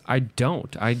 because I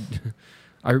don't. I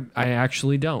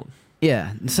actually don't.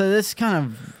 Yeah. So this kind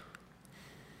of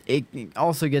it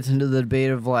also gets into the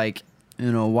debate of why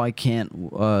can't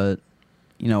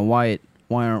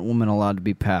why aren't women allowed to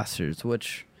be pastors?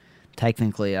 Which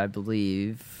technically, I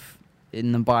believe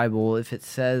in the Bible, if it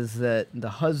says that the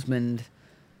husband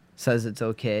says it's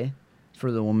okay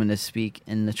for the woman to speak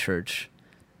in the church,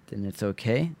 then it's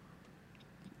okay.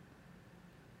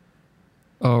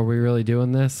 Oh, are we really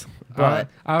doing this? But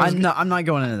I'm not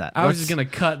going into that. I was just gonna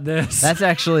cut this. That's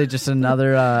actually just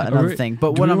another thing.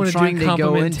 But what I'm trying to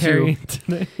go into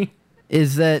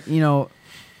is that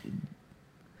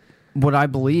what I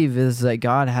believe is that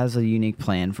God has a unique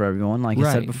plan for everyone, like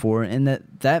I said before, and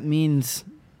that means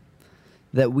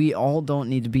that we all don't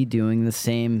need to be doing the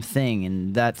same thing,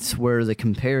 and that's where the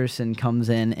comparison comes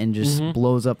in and just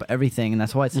blows up everything, and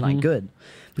that's why it's not good.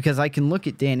 Because I can look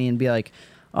at Danny and be like,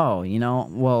 oh,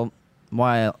 well,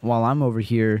 while I'm over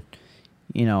here,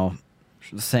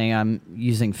 saying I'm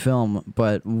using film,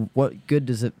 but what good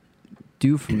does it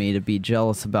do for me to be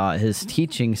jealous about his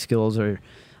teaching skills or,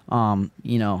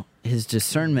 his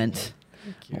discernment?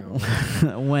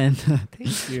 When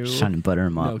Thank you. Just trying to butter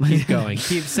him up. No, keep going.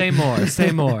 Say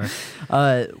more.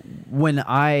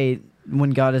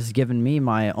 When God has given me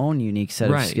my own unique set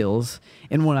of skills,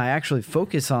 and when I actually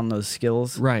focus on those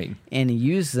skills, and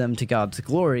use them to God's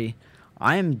glory,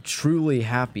 I am truly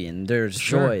happy, and there's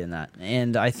joy in that.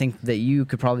 And I think that you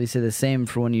could probably say the same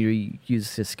for when you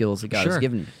use the skills that God has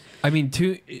given you. I mean,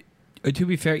 to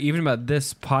be fair, even about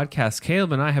this podcast,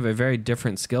 Caleb and I have a very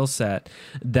different skill set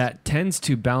that tends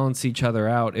to balance each other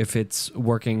out if it's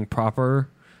working proper,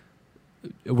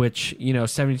 which,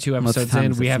 72 episodes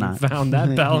in, we haven't found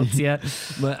that balance yet.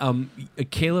 But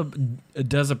Caleb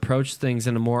does approach things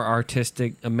in a more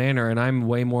artistic manner, and I'm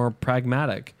way more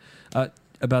pragmatic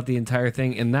about the entire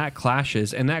thing, and that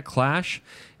clashes. And that clash,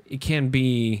 it can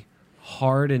be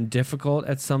hard and difficult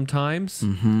at some times.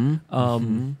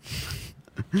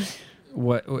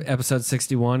 What, episode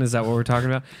 61, is that what we're talking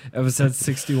about? Episode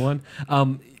 61.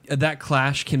 That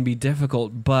clash can be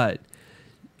difficult, but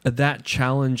that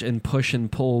challenge and push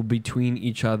and pull between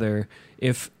each other,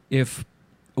 if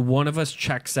one of us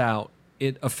checks out,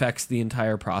 it affects the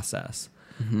entire process.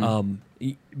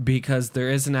 Because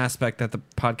there is an aspect that the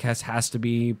podcast has to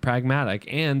be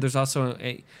pragmatic, and there's also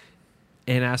an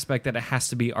aspect that it has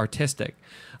to be artistic.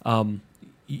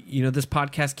 This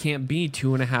podcast can't be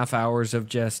 2.5 hours of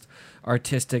just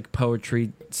artistic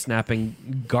poetry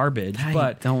snapping garbage,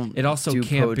 but it also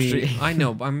can't poetry. be. I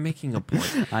know, I'm making a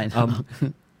point. I know.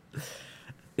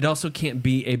 It also can't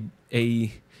be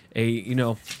a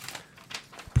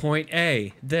point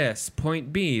A this,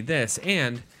 point B this,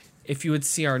 and if you would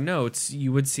see our notes,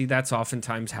 you would see that's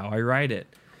oftentimes how I write it,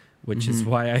 which is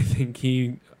why I think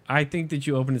that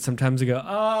you open it sometimes and go,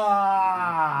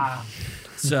 ah.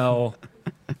 So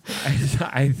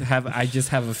I just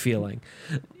have a feeling.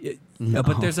 No.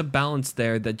 But there's a balance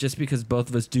there that just because both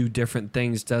of us do different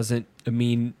things doesn't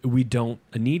mean we don't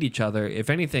need each other. If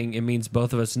anything, it means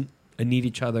both of us need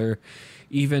each other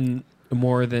even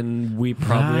more than we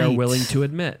probably are willing to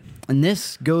admit. And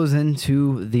this goes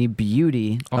into the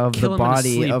beauty of the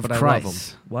body of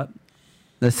Christ. What?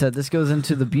 This goes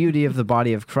into the beauty of the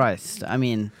body of Christ. I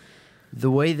mean,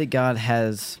 the way that God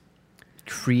has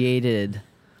created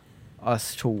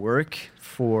us to work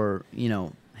for,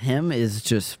 him is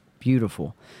just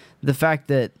beautiful. The fact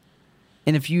that,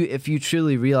 and if you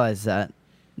truly realize that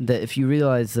if you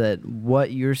realize that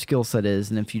what your skill set is,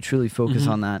 and if you truly focus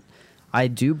on that, I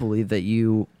do believe that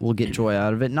you will get joy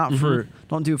out of it. Not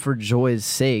don't do it for joy's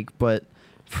sake, but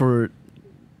for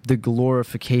the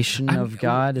glorification of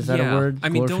God. Is that a word? I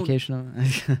mean, glorification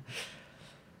of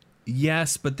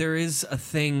Yes, but there is a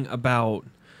thing about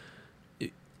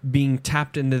being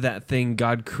tapped into that thing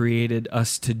God created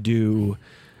us to do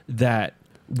that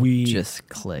we just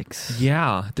clicks.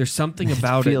 Yeah, there's something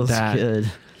about it that feels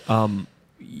good.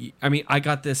 I mean, I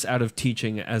got this out of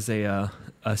teaching as a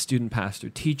student pastor.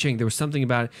 Teaching, there was something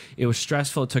about it. It was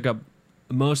stressful. It took up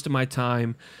most of my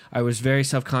time. I was very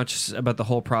self-conscious about the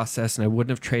whole process, and I wouldn't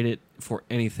have traded it for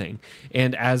anything.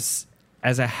 And as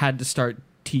I had to start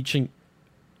teaching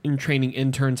and training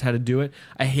interns how to do it,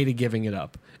 I hated giving it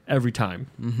up every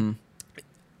time.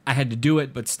 I had to do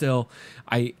it, but still,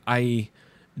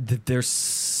 there's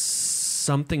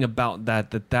something about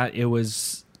that it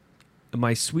was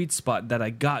my sweet spot, that I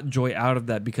got joy out of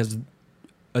that because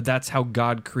that's how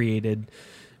God created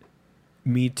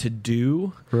me to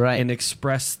do and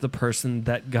express the person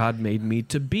that God made me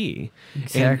to be.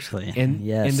 Exactly. And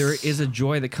there is a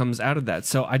joy that comes out of that.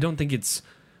 So I don't think it's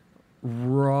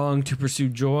wrong to pursue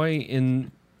joy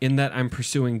in that I'm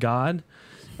pursuing God,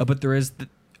 but there is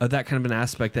that kind of an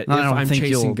aspect that if I'm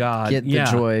chasing God, get the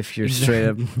joy if you're straight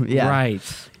up. Yeah,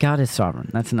 right. God is sovereign.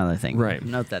 That's another thing. Right.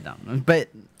 Note that down. But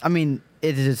I mean,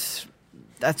 it is.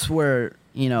 That's where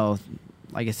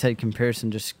like I said,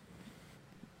 comparison just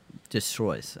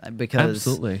destroys, because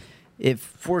absolutely it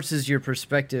forces your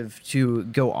perspective to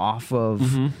go off of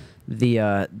the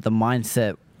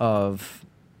mindset of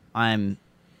I'm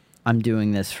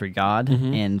doing this for God,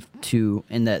 and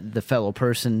that the fellow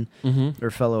person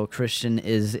or fellow Christian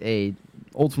is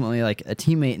ultimately like a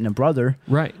teammate and a brother,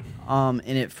 right? And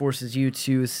it forces you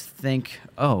to think,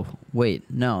 oh wait,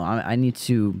 no, I need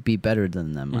to be better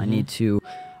than them. I need to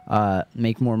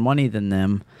make more money than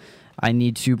them. I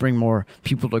need to bring more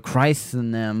people to Christ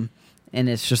than them. And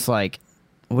it's just like,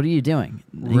 what are you doing?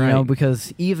 Right.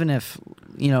 Because even if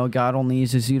God only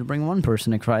uses you to bring one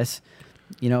person to Christ,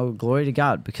 glory to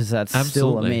God, because that's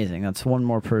still amazing. That's one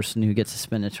more person who gets to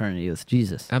spend eternity with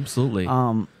Jesus. Absolutely.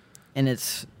 And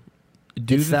it's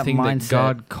do it's the that thing mindset. that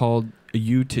God called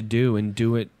you to do, and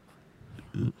do it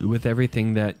with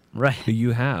everything that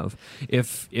you have.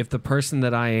 If the person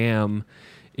that I am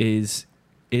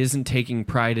isn't taking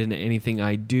pride in anything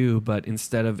I do, but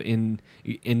instead of in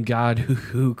God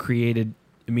who created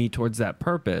me towards that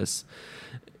purpose,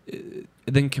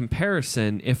 then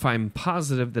comparison, if I'm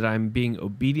positive that I'm being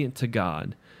obedient to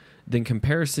God, then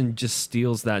comparison just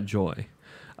steals that joy.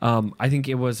 I think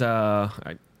it was I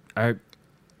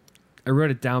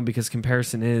wrote it down because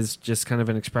comparison is just kind of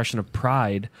an expression of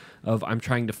pride, of I'm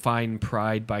trying to find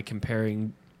pride by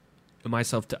comparing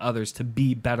myself to others to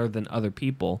be better than other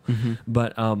people. Mm-hmm.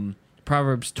 But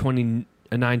Proverbs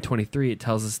 29:23, it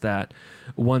tells us that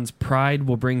one's pride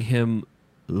will bring him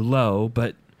low,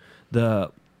 but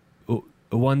the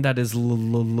one that is lowly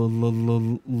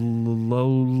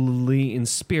in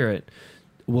spirit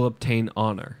will obtain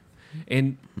honor.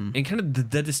 And kind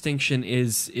of the distinction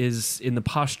is in the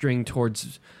posturing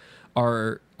towards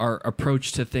our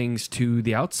approach to things to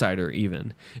the outsider.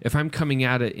 Even if I'm coming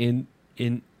at it in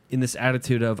this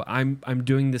attitude of I'm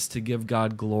doing this to give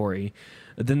God glory,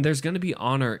 then there's going to be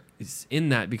honor in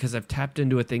that, because I've tapped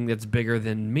into a thing that's bigger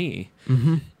than me.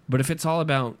 Mm-hmm. But if it's all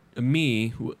about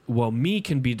me, well, me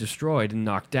can be destroyed and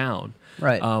knocked down.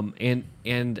 Right.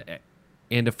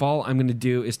 And if all I'm going to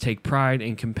do is take pride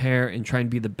and compare and try and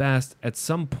be the best, at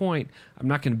some point I'm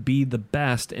not going to be the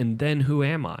best, and then who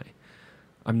am I?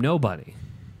 I'm nobody.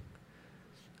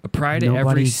 A pride at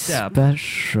every step.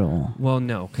 Special. Well,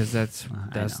 no, because that's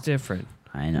different.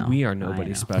 I know. We are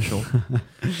nobody special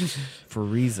for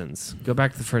reasons. Go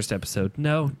back to the first episode.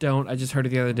 No, don't. I just heard it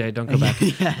the other day. Don't go back.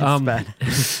 Yeah, it's bad.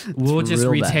 We'll just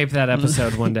retape that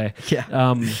episode one day.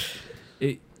 Yeah.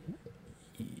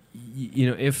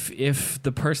 If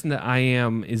the person that I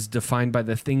am is defined by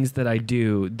the things that I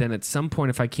do, then at some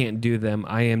point, if I can't do them,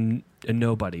 I am a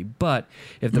nobody. But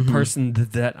if the person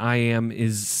that I am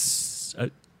is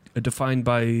defined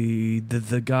by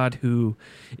the God who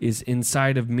is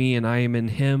inside of me and I am in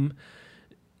him,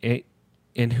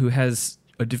 and who has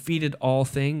defeated all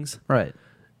things, right,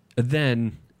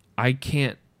 then I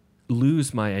can't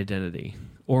lose my identity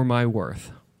or my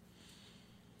worth.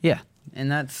 Yeah,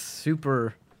 and that's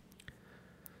super...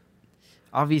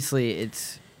 Obviously,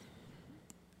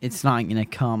 it's not going to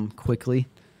come quickly,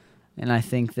 and I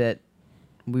think that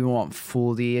we won't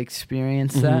fully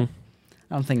experience that. I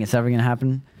don't think it's ever going to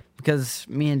happen, because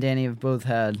me and Danny have both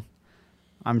had,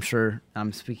 I'm sure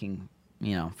I'm speaking,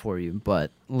 for you,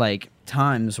 but like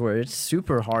times where it's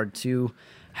super hard to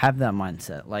have that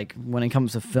mindset. Like when it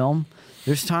comes to film,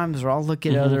 there's times where I'll look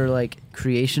at other like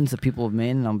creations that people have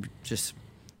made, and I'll just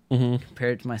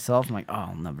compare it to myself. I'm like, oh,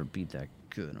 I'll never be that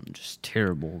good. I'm just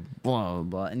terrible, blah, blah,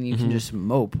 blah. And you can just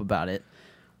mope about it.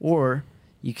 Or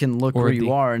you can look where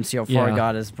you are and see how far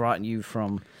God has brought you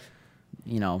from,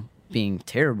 being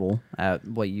terrible at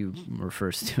what you were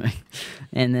first doing.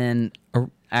 And then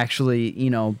actually,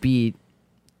 be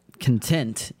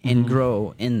content and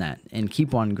grow in that and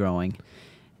keep on growing.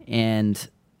 And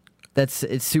it's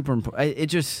super important. It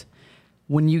just...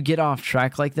 When you get off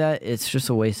track like that, it's just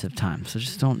a waste of time. So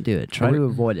just don't do it. Try to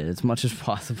avoid it as much as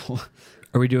possible.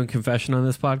 Are we doing confession on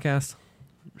this podcast?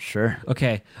 Sure.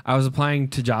 Okay. I was applying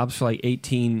to jobs for like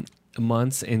 18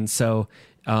 months. And so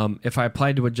if I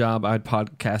applied to a job, I'd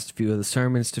podcast a few of the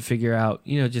sermons to figure out,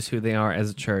 just who they are as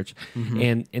a church.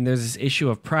 And there's this issue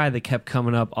of pride that kept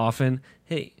coming up often.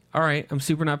 Hey, all right, I'm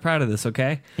super not proud of this,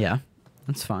 okay? Yeah,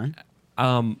 that's fine.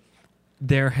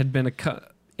 There had been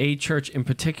a church in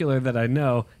particular that I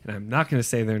know, and I'm not going to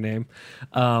say their name,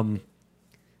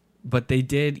 but they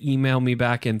did email me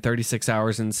back in 36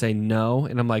 hours and say no.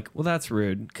 And I'm like, well, that's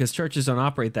rude, because churches don't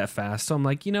operate that fast. So I'm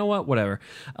like, you know what, whatever.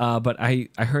 But I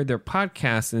heard their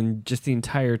podcast, and just the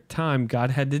entire time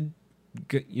God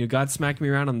God smacked me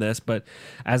around on this. But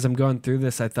as I'm going through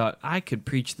this, I thought I could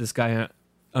preach this guy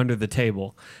under the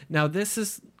table. Now, this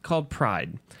is called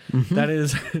pride. That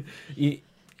is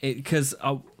because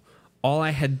all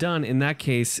I had done in that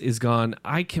case is gone,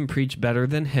 I can preach better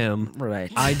than him.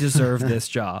 Right. I deserve this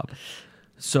job.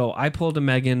 So I pulled a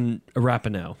Megan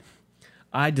Rapinoe.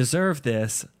 I deserve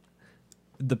this.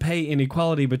 The pay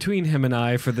inequality between him and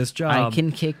I for this job. I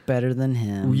can kick better than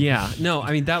him. Yeah. No,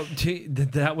 I mean,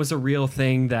 that was a real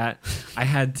thing that I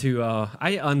had to...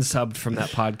 I unsubbed from that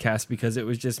podcast because it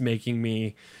was just making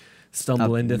me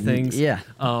stumble into things. Yeah.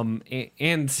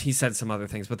 And he said some other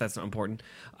things, but that's not important.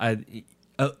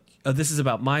 This is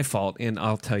about my fault, and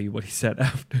I'll tell you what he said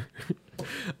after.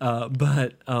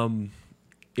 But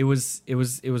it was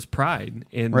pride,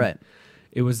 and right.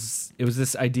 it was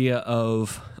this idea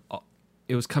of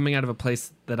it was coming out of a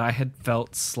place that I had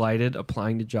felt slighted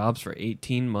applying to jobs for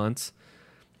 18 months.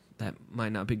 That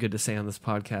might not be good to say on this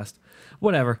podcast.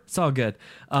 Whatever, it's all good.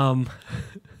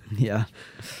 Yeah.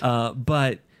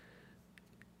 But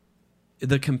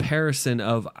the comparison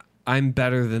of I'm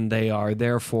better than they are,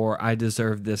 therefore I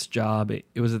deserve this job. It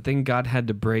was a thing God had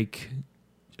to break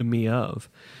me of.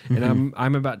 Mm-hmm. And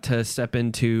I'm about to step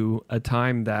into a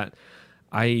time that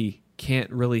I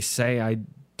can't really say I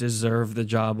deserve the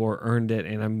job or earned it,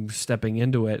 and I'm stepping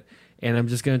into it, and I'm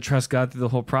just going to trust God through the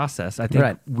whole process. I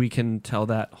think we can tell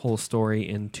that whole story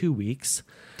in 2 weeks.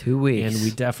 2 weeks. And we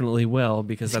definitely will,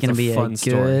 because it's that's a fun story. It's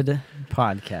going to be a good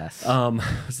podcast.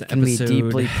 It's going to be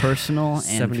deeply personal and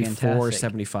 74, fantastic.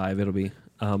 75. It'll be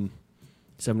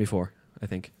 74, I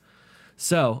think.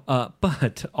 So,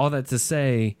 but all that to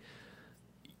say,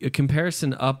 a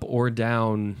comparison up or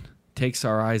down takes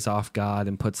our eyes off God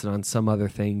and puts it on some other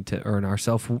thing to earn our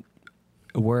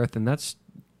self-worth, and that's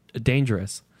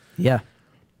dangerous. Yeah.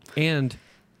 And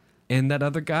that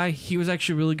other guy, he was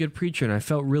actually a really good preacher, and I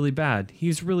felt really bad.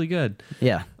 He's really good.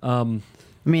 Yeah. I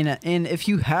mean, and if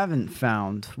you haven't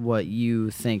found what you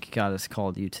think God has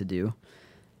called you to do,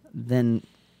 then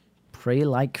pray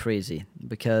like crazy,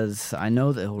 because I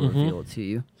know that He'll reveal it to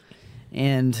you.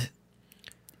 And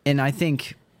I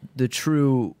think the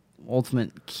true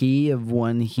ultimate key of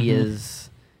when He is,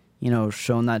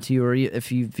 shown that to you, or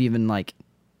if you've even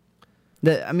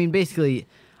basically,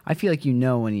 I feel like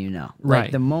when you know. Right.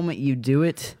 Like the moment you do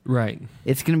it, right,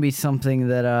 it's going to be something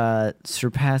that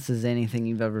surpasses anything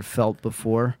you've ever felt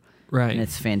before. Right. And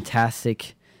it's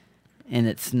fantastic, and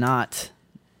it's not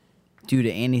due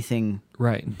to anything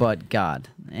but God.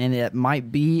 And it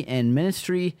might be in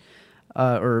ministry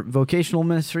or vocational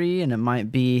ministry, and it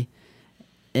might be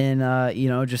in,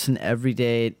 just an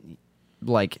everyday,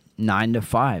 9 to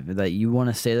 5, that you want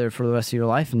to stay there for the rest of your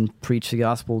life and preach the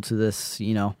gospel to this,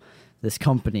 this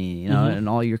company, and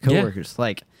all your coworkers. Yeah.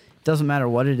 It doesn't matter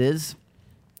what it is,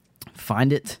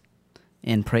 find it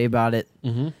and pray about it,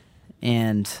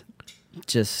 and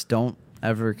just don't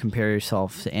ever compare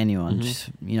yourself to anyone. Just,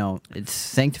 it's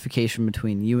sanctification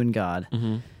between you and God,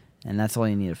 and that's all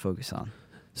you need to focus on.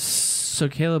 So,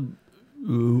 Caleb,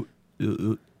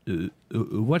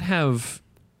 what have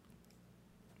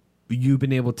you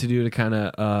been able to do to kind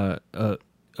of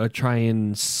try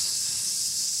and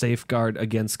safeguard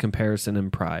against comparison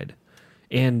and pride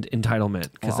and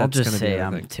entitlement? Because I'll just say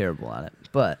I'm terrible at it,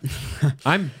 but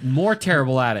I'm more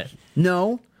terrible at it.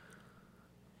 No,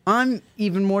 I'm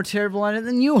even more terrible at it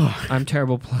than you are. I'm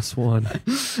terrible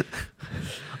 +1.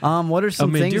 What are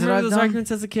some things do you that remember I've those done?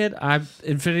 arguments as a kid? I'm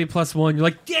infinity +1. You're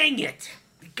like, dang it,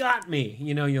 you got me.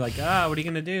 You're like, what are you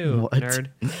gonna do, nerd?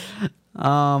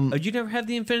 You never had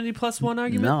the infinity +1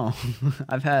 argument? No,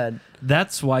 I've had.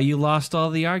 That's why you lost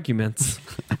all the arguments.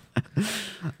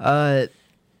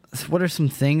 What are some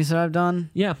things that I've done?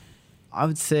 Yeah, I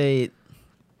would say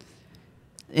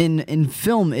in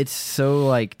film it's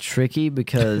so tricky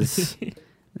because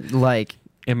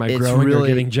am I growing or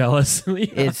getting jealous? Yeah.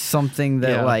 It's something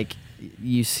that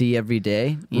you see every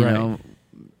day, you know,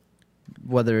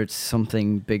 whether it's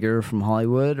something bigger from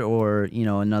Hollywood or,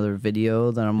 another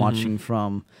video that I'm watching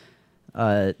from,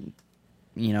 another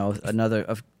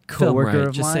coworker of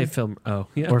mine. Just say Film. Oh,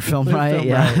 yeah. Or Film Riot.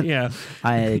 Yeah. Yeah.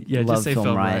 I love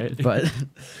Film Riot, Riot. but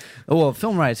well,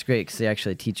 Film Riot's great because they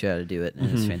actually teach you how to do it,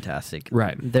 and it's fantastic.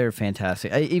 Right. They're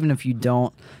fantastic. Even if you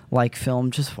don't like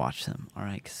film, just watch them. All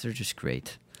right, because they're just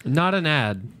great. Not an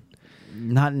ad.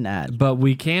 Not an ad. But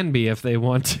we can be if they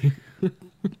want to.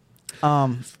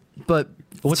 But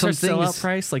what's our sellout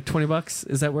price? $20?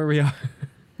 Is that where we are?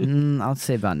 I'll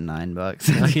say about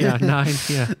 $9. Yeah, 9.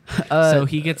 Yeah. So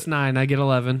he gets 9. I get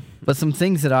 11. But some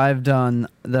things that I've done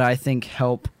that I think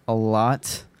help a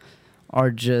lot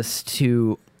are just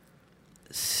to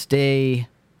stay.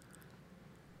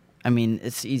 I mean,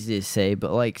 it's easy to say,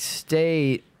 but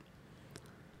stay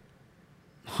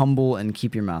humble and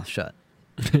keep your mouth shut.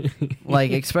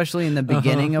 Especially in the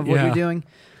beginning of what you're doing.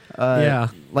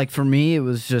 For me, it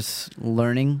was just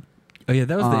learning. Oh yeah,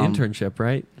 that was the internship,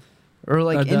 right? Or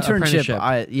internship. Apprenticeship.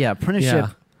 Apprenticeship. Yeah.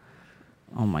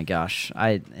 Oh my gosh,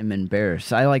 I am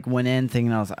embarrassed. I went in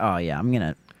thinking I was oh yeah, I'm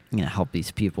gonna help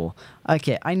these people.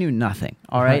 Okay, I knew nothing.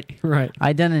 All right. Right.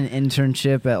 I done an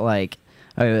internship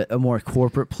at a more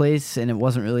corporate place, and it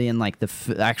wasn't really in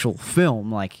the actual film.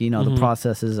 The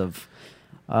processes of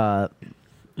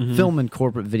film and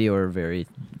corporate video are very,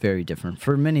 very different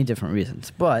for many different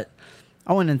reasons. But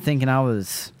I went in thinking I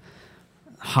was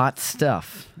hot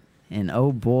stuff, and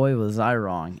oh boy, was I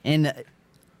wrong. And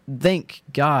thank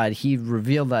God He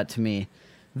revealed that to me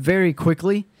very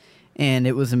quickly, and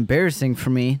it was embarrassing for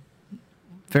me,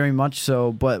 very much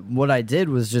so. But what I did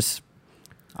was just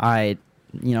I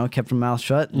kept my mouth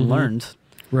shut and learned.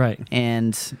 Right.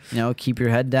 And keep your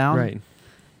head down. Right.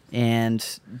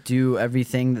 And do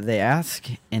everything that they ask,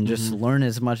 and just learn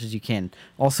as much as you can.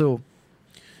 Also,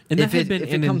 and that had been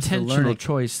an intentional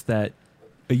choice that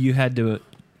you had to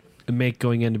make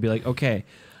going in, to be like, okay,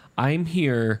 I'm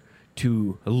here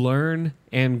to learn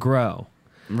and grow.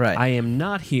 Right. I am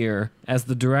not here as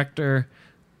the director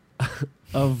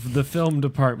of the film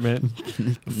department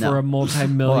for a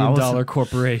multi-million-dollar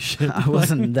corporation. I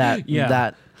wasn't that.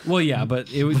 That. Well, yeah, but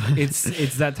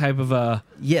it's that type of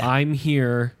I'm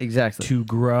here exactly to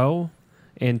grow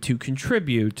and to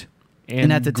contribute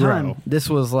and at the time, this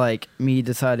was like me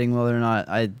deciding whether or not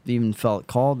I even felt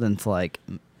called into like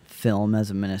film as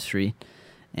a ministry.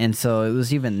 And so it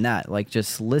was even that, like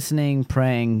just listening,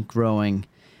 praying, growing.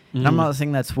 And I'm not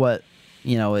saying that's what,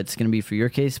 it's going to be for your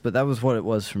case, but that was what it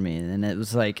was for me. And it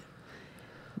was like,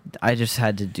 I just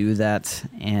had to do that.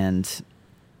 And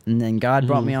then God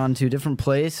brought me on to a different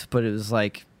place, but it was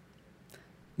like,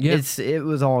 it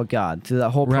was all God through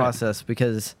that whole process,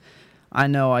 because I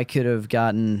know I could have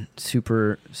gotten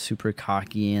super, super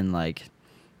cocky, and like,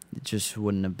 it just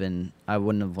wouldn't have been, I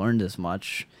wouldn't have learned as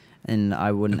much, and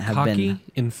I wouldn't have cocky been.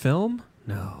 In film?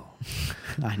 No.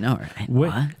 I know,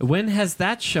 right? When has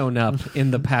that shown up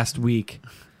in the past week?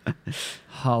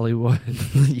 Hollywood.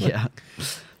 Yeah.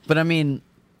 But I mean,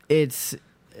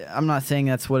 I'm not saying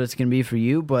that's what it's going to be for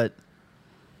you, but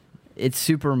it's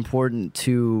super important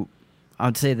to, I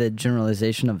would say the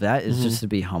generalization of that is just to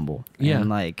be humble. Yeah. And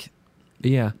like,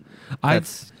 yeah. I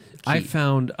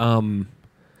found, I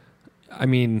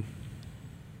mean,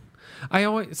 I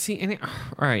always see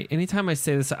all right. Anytime I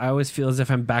say this, I always feel as if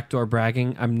I'm backdoor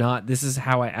bragging. I'm not. This is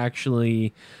how I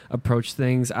actually approach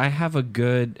things. I have a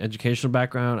good educational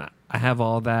background. I have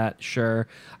all that. Sure.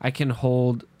 I can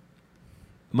hold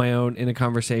my own in a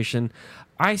conversation.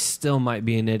 I still might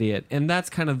be an idiot. And that's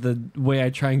kind of the way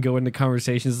I try and go into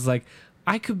conversations. It's like,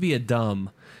 I could be a dumb.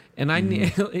 And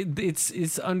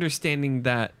it's understanding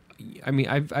that, I mean,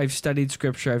 I've studied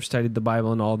scripture, I've studied the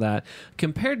Bible and all that.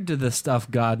 Compared to the stuff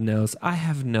God knows, I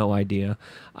have no idea.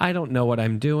 I don't know what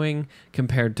I'm doing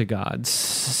compared to God.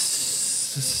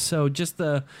 So just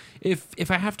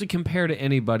if I have to compare to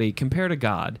anybody, compare to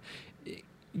God,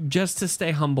 just to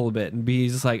stay humble a bit and be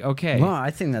just like, okay. Well,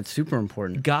 I think that's super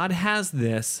important. God has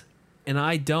this, and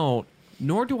I don't,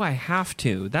 nor do I have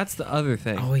to. That's the other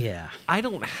thing. Oh, yeah. I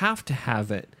don't have to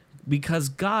have it, because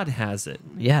God has it.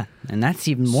 Yeah, and that's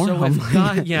even more So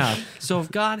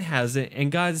if God has it,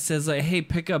 and God says, like, hey,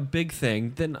 pick up big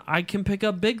thing, then I can pick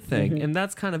up big thing, and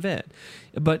that's kind of it.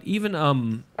 But even,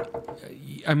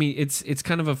 I mean, it's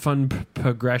kind of a fun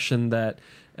progression that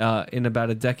in about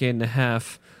a decade and a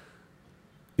half,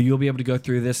 you'll be able to go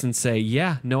through this and say,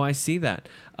 yeah, no, I see that.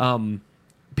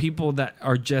 People that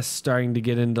are just starting to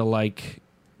get into, like,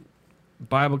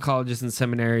 Bible colleges and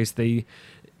seminaries, they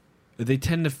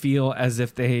tend to feel as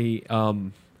if they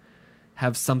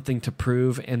have something to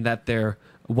prove, and that their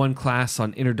one class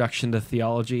on Introduction to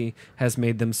Theology has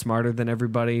made them smarter than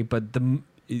everybody. But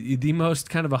the most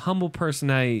kind of a humble person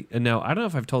I know, I don't know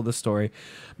if I've told this story.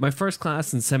 My first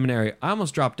class in seminary, I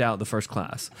almost dropped out the first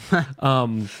class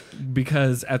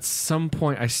because at some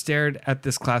point I stared at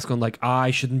this class going like,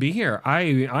 I shouldn't be here.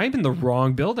 I'm in the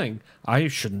wrong building. I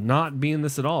should not be in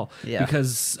this at all. Yeah.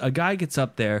 Because a guy gets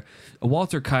up there,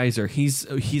 Walter Kaiser, he's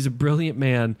a brilliant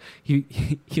man. He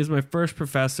was my first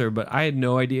professor, but I had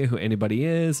no idea who anybody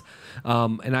is.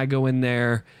 And I go in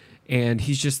there, and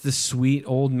he's just this sweet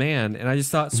old man. And I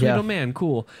just thought, sweet old man,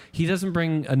 cool. He doesn't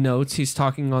bring notes. He's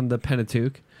talking on the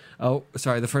Pentateuch. Oh,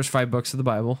 sorry, the first 5 books of the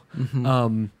Bible.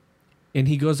 And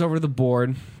he goes over to the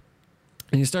board,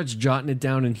 and he starts jotting it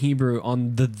down in Hebrew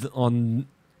on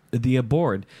the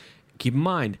board. Keep in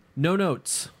mind, no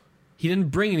notes. He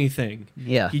didn't bring anything.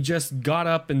 Yeah. He just got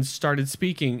up and started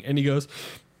speaking, and he goes,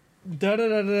 da da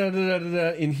da da da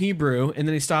da in Hebrew, and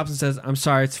then he stops and says, I'm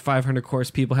sorry, it's 500 course,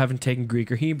 people haven't taken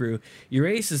Greek or Hebrew.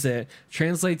 Erases it,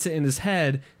 translates it in his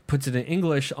head, puts it in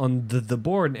English on the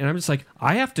board, and I'm just like,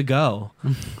 I have to go.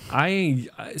 I'm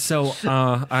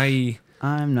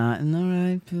not in the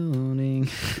right building.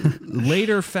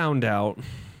 Later found out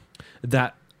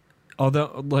that,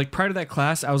 although, like, prior to that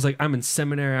class, I was like, I'm in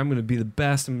seminary, I'm going to be the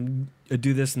best, I'm going to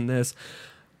do this and this.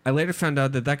 I later found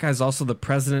out that guy's also the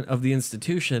president of the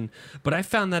institution, but I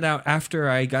found that out after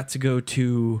I got to go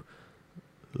to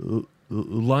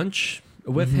lunch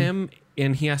with him,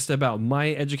 and he asked about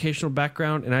my educational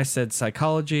background, and I said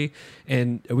psychology,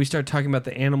 and we started talking about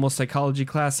the animal psychology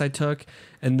class I took,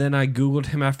 and then I Googled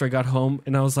him after I got home,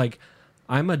 and I was like,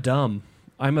 I'm a dumb.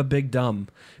 I'm a big dumb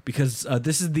because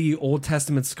this is the Old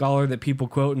Testament scholar that people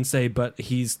quote and say, but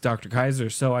he's Dr. Kaiser,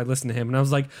 so I listened to him. And I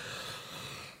was like,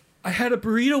 I had a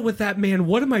burrito with that man.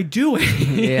 What am I doing?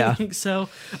 Yeah. So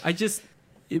I just...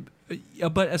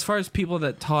 but as far as people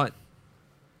that taught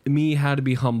me how to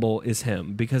be humble is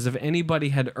him. Because if anybody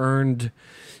had earned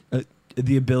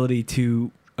the ability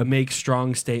to make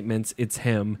strong statements, it's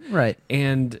him. Right.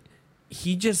 And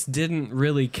he just didn't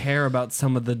really care about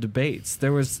some of the debates.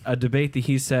 There was a debate that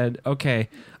he said, okay,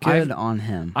 Good on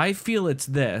him. I feel it's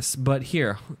this, but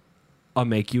here, I'll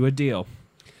make you a deal.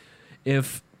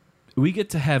 If we get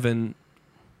to heaven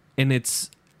and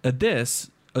it's this,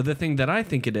 or the thing that I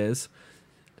think it is,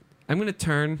 I'm going to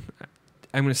turn,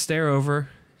 I'm going to stare over,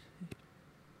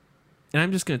 and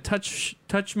I'm just going to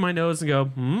touch my nose and go,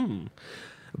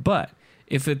 But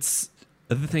if it's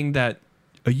the thing that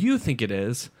you think it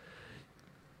is,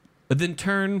 then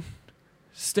turn,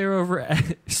 stare over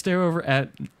at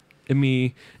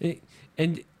me,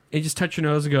 and just touch your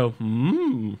nose and go,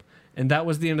 And that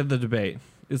was the end of the debate.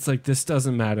 It's like, this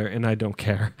doesn't matter, and I don't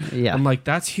care. Yeah. I'm like,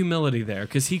 that's humility there,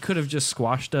 because he could have just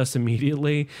squashed us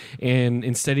immediately, and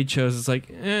instead he chose, it's like,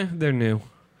 they're new.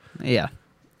 Yeah.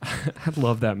 I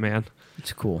love that, man.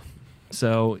 It's cool.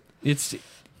 So it's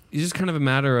just kind of a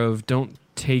matter of don't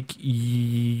take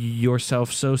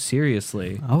yourself so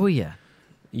seriously. Oh, yeah.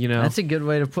 You know? That's a good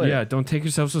way to put it. Yeah, don't take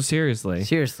yourself so seriously.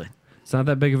 Seriously. It's not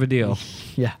that big of a deal.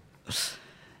 Yeah.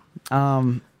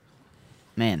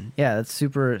 Man, yeah, that's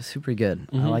super, super good.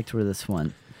 I liked where this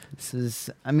went. This is,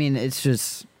 I mean, it's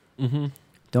just,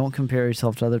 don't compare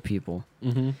yourself to other people.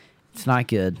 It's not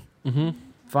good.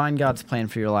 Find God's plan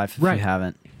for your life if you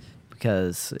haven't,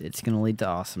 because it's going to lead to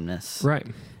awesomeness. Right.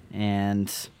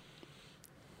 And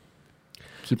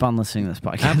keep on listening to this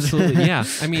podcast. Absolutely, yeah.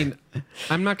 I mean,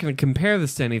 I'm not going to compare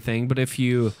this to anything, but if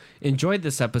you enjoyed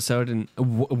this episode and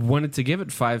wanted to give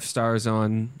it 5 stars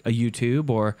on a YouTube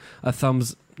or a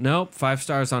 5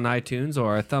 stars on iTunes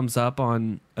or a thumbs up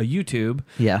on a YouTube,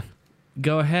 yeah,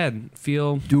 go ahead.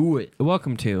 Do it.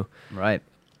 Welcome to. Right.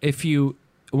 If you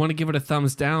want to give it a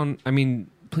thumbs down, I mean,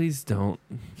 please don't.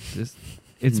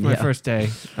 It's my first day.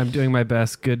 I'm doing my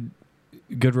best. Good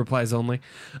replies only.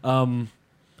 You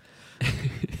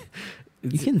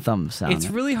can thumbs down. It's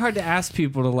really hard to ask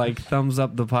people to like thumbs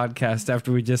up the podcast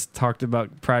after we just talked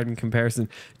about pride and comparison.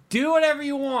 Do whatever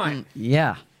you want.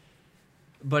 Yeah.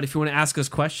 But if you want to ask us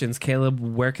questions, Caleb,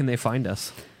 where can they find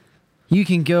us? You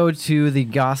can go to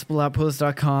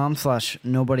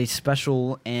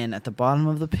thegospelautpost.com/nobodyspecial, and at the bottom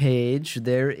of the page,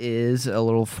 there is a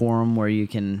little forum where you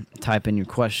can type in your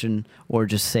question or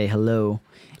just say hello.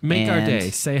 Make our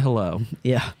day. Say hello.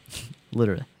 Yeah,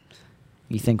 literally.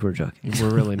 You think we're joking.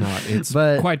 We're really not. It's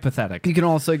quite pathetic. You can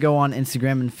also go on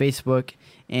Instagram and Facebook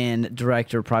and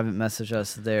direct or private message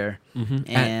us there.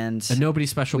 And a Nobody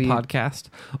Special podcast.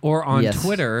 Or on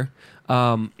Twitter.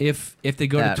 If they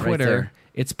go to Twitter,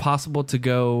 it's possible to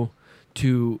go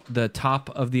to the top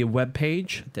of the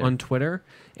webpage on Twitter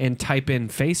and type in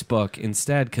Facebook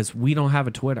instead, because we don't have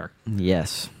a Twitter.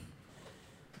 Yes.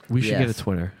 We should get a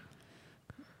Twitter.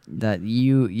 That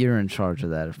you're in charge of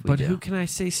that. If we but do. Who can I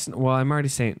say? Well, I'm already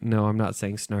saying no. I'm not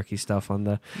saying snarky stuff on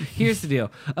the. Here's the deal: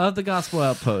 of the Gospel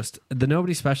Outpost, the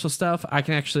Nobody Special stuff, I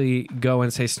can actually go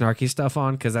and say snarky stuff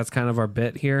on, because that's kind of our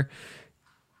bit here.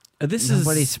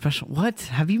 Nobody Special. What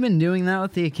have you been doing that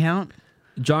with the account?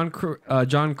 John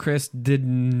Christ did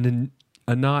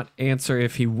not answer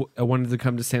if he wanted to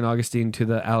come to St. Augustine to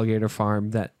the alligator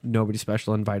farm that Nobody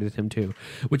Special invited him to,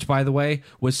 which, by the way,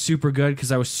 was super good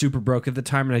because I was super broke at the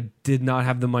time and I did not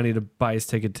have the money to buy his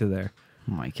ticket to there.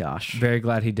 Oh my gosh. Very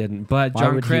glad he didn't. But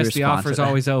John Christ, the offer's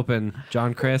always open.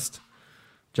 John Christ,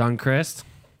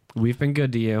 we've been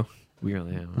good to you. We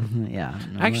really have. Yeah.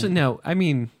 Actually, no. I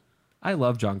mean, I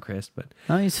love John Christ, but...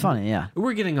 Oh, he's funny, yeah.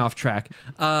 We're getting off track.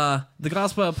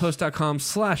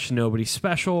 TheGospelOutpost.com/Nobody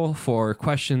Special for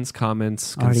questions,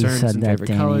 comments, concerns, and favorite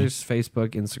colors, Facebook,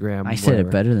 Instagram, I said it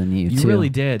better than you, too. You really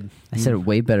did. I said it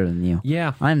way better than you.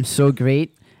 Yeah. I'm so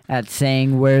great at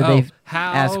saying where they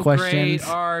ask questions.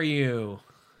 How great are you?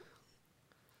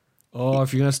 Oh,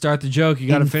 if you're going to start the joke, you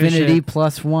got to finish it. Infinity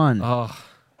plus 1. Oh,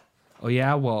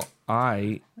 yeah, well,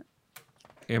 I...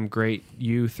 am great.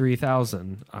 You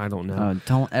 3000. I don't know.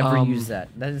 Don't ever use that.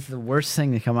 That is the worst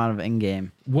thing to come out of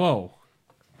in-game. Whoa.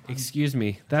 Excuse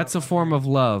me. That's a form of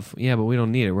love. Yeah, but we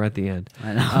don't need it. We're at the end.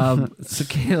 I know. So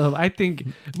Caleb, I think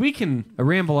we can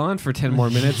ramble on for 10 more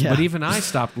minutes, but even I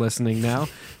stopped listening now.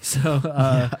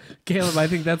 So Caleb, I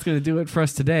think that's going to do it for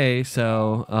us today.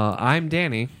 So I'm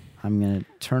Danny. I'm going to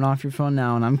turn off your phone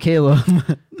now, and I'm Caleb.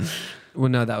 Well,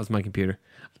 no, that was my computer.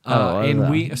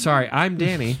 Sorry, I'm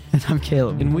Danny. And I'm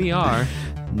Caleb. And we are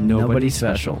Nobody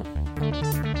Special.